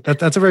 That's true.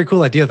 That's a very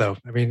cool idea though.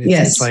 I mean,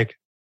 it's like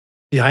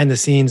behind the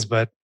scenes,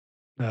 but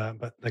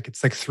like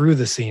it's like through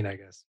the scene, I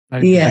guess.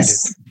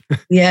 Yes.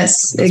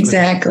 Yes,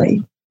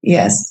 exactly.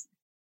 Yes.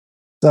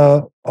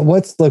 So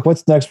what's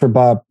next for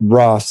Bob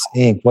Ross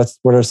Inc.?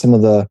 What are some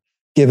of the,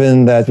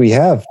 given that we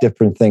have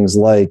different things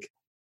like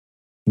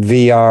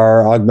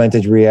VR,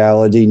 augmented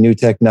reality, new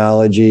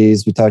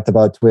technologies, we talked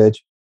about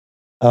Twitch,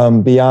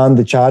 beyond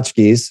the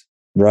tchotchkes,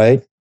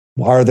 right?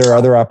 Are there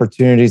other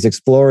opportunities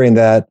exploring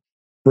that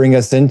bring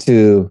us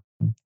into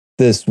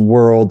this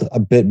world a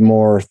bit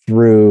more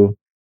through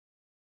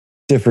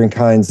different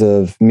kinds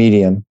of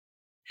medium?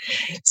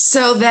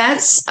 So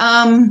that's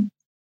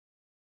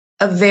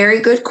a very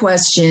good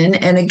question,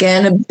 and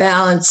again, a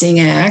balancing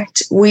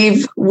act.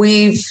 We've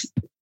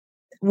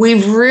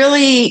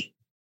really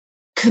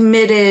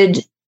committed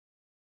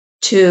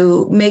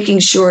to making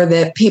sure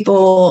that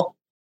people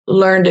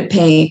learn to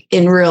paint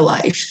in real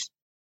life.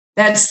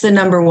 That's the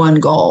number one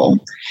goal.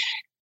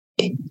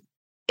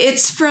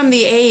 It's from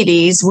the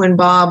 80s when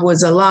Bob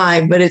was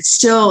alive, but it's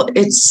still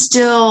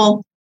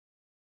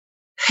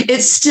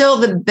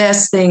the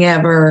best thing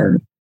ever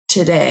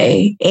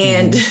today.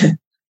 And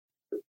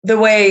the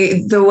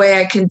way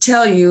I can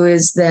tell you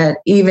is that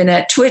even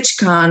at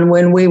TwitchCon,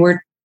 when we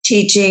were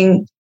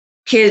teaching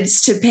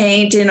kids to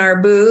paint in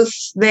our booth,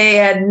 they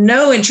had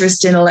no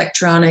interest in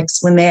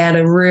electronics when they had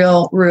a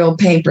real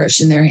paintbrush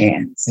in their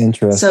hands.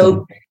 Interesting.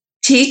 So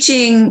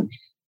teaching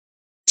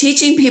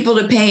people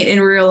to paint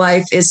in real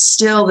life is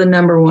still the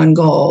number one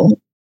goal.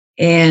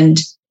 And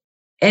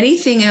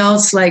anything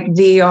else like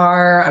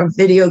VR,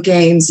 video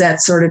games,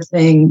 that sort of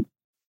thing,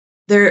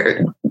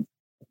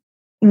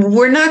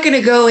 we're not going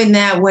to go in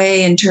that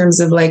way in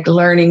terms of like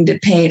learning to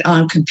paint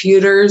on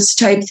computers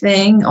type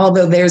thing,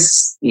 although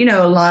there's,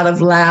 a lot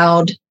of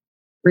loud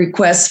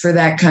requests for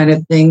that kind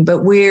of thing.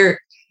 But we're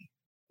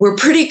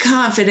pretty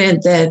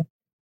confident that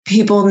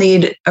people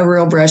need a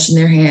real brush in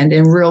their hand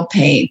and real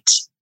paint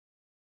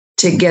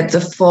to get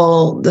the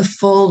full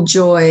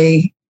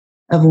joy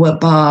of what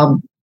Bob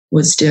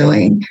was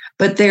doing.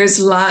 But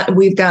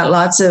we've got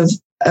lots of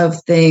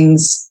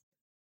things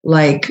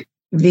like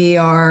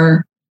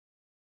VR,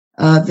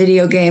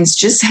 video games.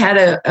 Just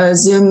had a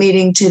Zoom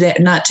meeting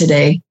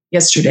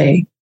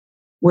yesterday,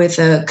 with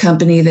a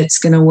company that's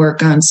going to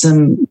work on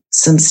some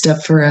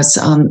stuff for us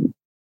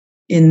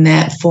in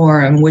that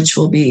forum, which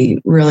will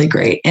be really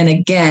great. And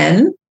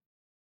again,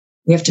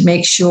 we have to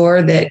make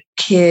sure that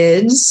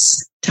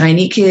kids,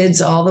 tiny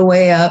kids all the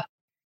way up,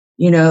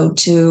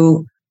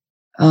 to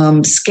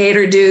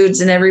skater dudes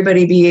and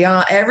everybody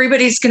beyond,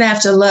 everybody's going to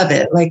have to love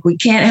it. Like, we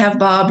can't have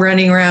Bob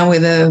running around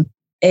with a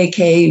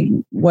AK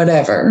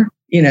whatever,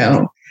 it's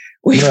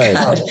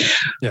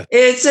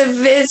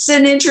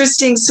an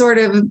interesting sort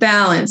of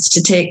balance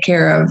to take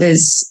care of,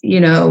 is,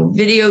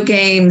 video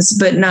games,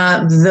 but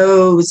not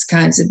those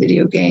kinds of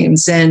video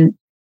games. And,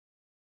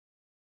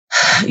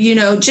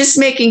 just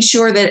making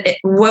sure that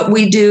what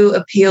we do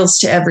appeals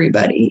to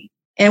everybody.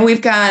 And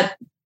we've got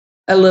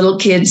a little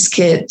kids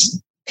kit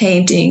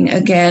painting,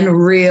 again,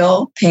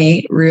 real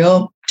paint,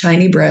 real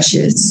tiny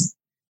brushes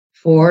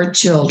for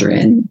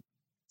children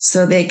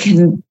so they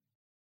can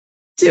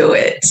do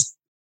it.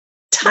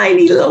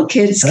 Tiny little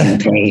kids can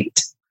paint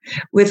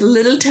with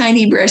little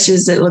tiny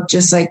brushes that look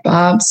just like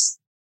Bob's,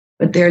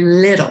 but they're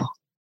little.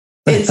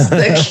 It's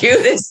the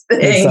cutest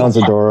thing. It sounds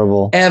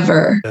adorable.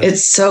 Ever.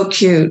 It's so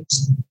cute.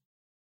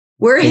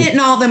 We're hitting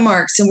all the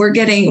marks, and we're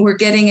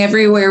getting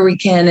everywhere we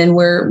can, and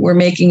we're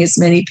making as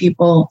many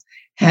people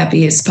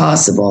happy as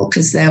possible,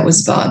 because that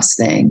was Bob's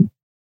thing.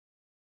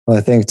 Well,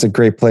 I think it's a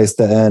great place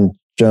to end.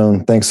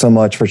 Joan, thanks so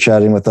much for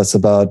chatting with us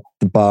about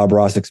the Bob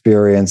Ross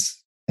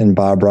experience and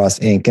Bob Ross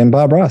Inc. and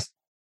Bob Ross.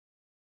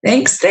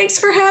 Thanks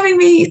for having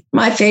me.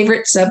 My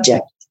favorite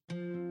subject.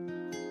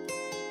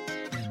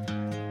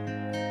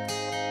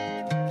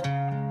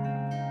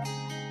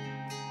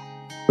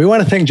 We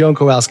want to thank Joan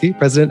Kowalski,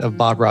 president of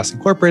Bob Ross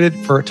Incorporated,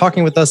 for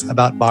talking with us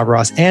about Bob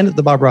Ross and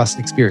the Bob Ross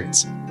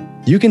experience.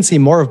 You can see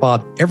more of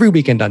Bob every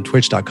weekend on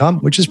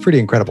twitch.com, which is pretty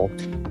incredible.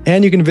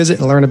 And you can visit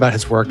and learn about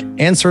his work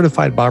and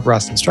certified Bob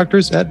Ross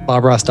instructors at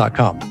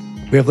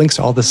bobross.com. We have links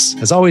to all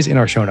this, as always, in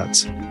our show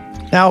notes.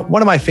 Now,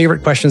 one of my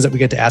favorite questions that we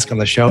get to ask on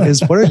the show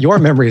is, what are your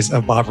memories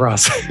of Bob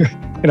Ross?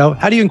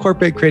 How do you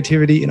incorporate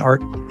creativity and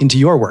art into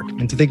your work,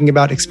 into thinking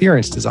about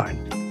experience design?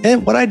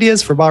 And what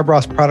ideas for Bob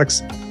Ross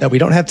products that we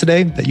don't have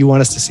today that you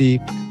want us to see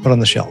put on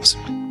the shelves?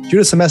 Shoot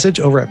us a message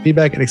over at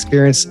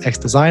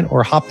feedback@experiencexdesign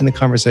or hop in the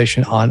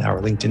conversation on our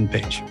LinkedIn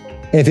page.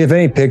 If you have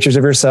any pictures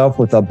of yourself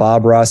with a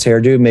Bob Ross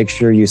hairdo, make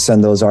sure you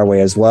send those our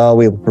way as well.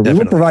 We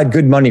will provide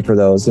good money for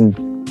those. And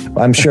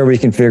I'm sure we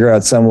can figure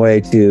out some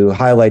way to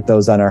highlight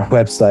those on our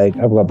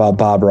website about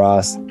Bob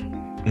Ross.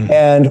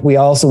 And we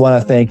also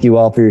want to thank you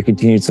all for your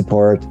continued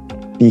support,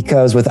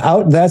 because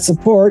without that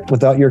support,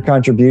 without your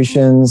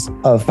contributions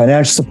of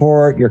financial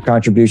support, your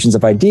contributions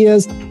of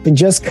ideas, and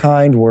just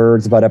kind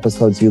words about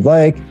episodes you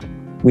like,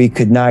 we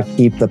could not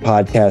keep the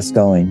podcast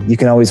going. You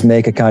can always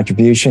make a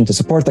contribution to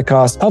support the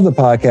cost of the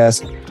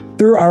podcast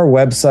through our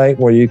website,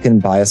 where you can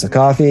buy us a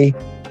coffee.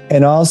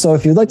 And also,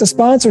 if you'd like to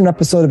sponsor an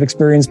episode of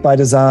Experience by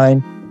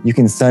Design, you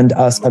can send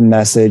us a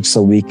message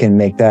so we can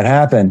make that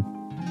happen.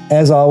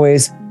 As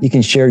always, you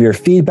can share your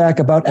feedback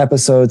about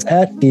episodes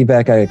at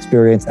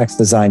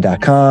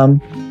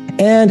feedback@experiencexdesign.com.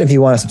 And if you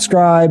want to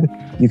subscribe,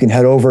 you can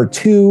head over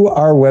to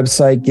our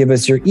website, give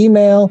us your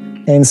email,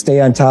 and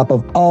stay on top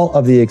of all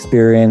of the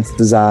experience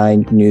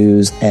design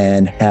news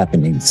and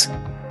happenings.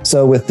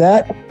 So with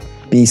that,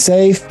 be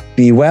safe,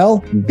 be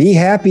well, be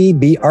happy,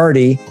 be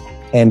arty,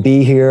 and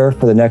be here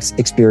for the next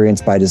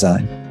Experience by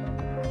Design.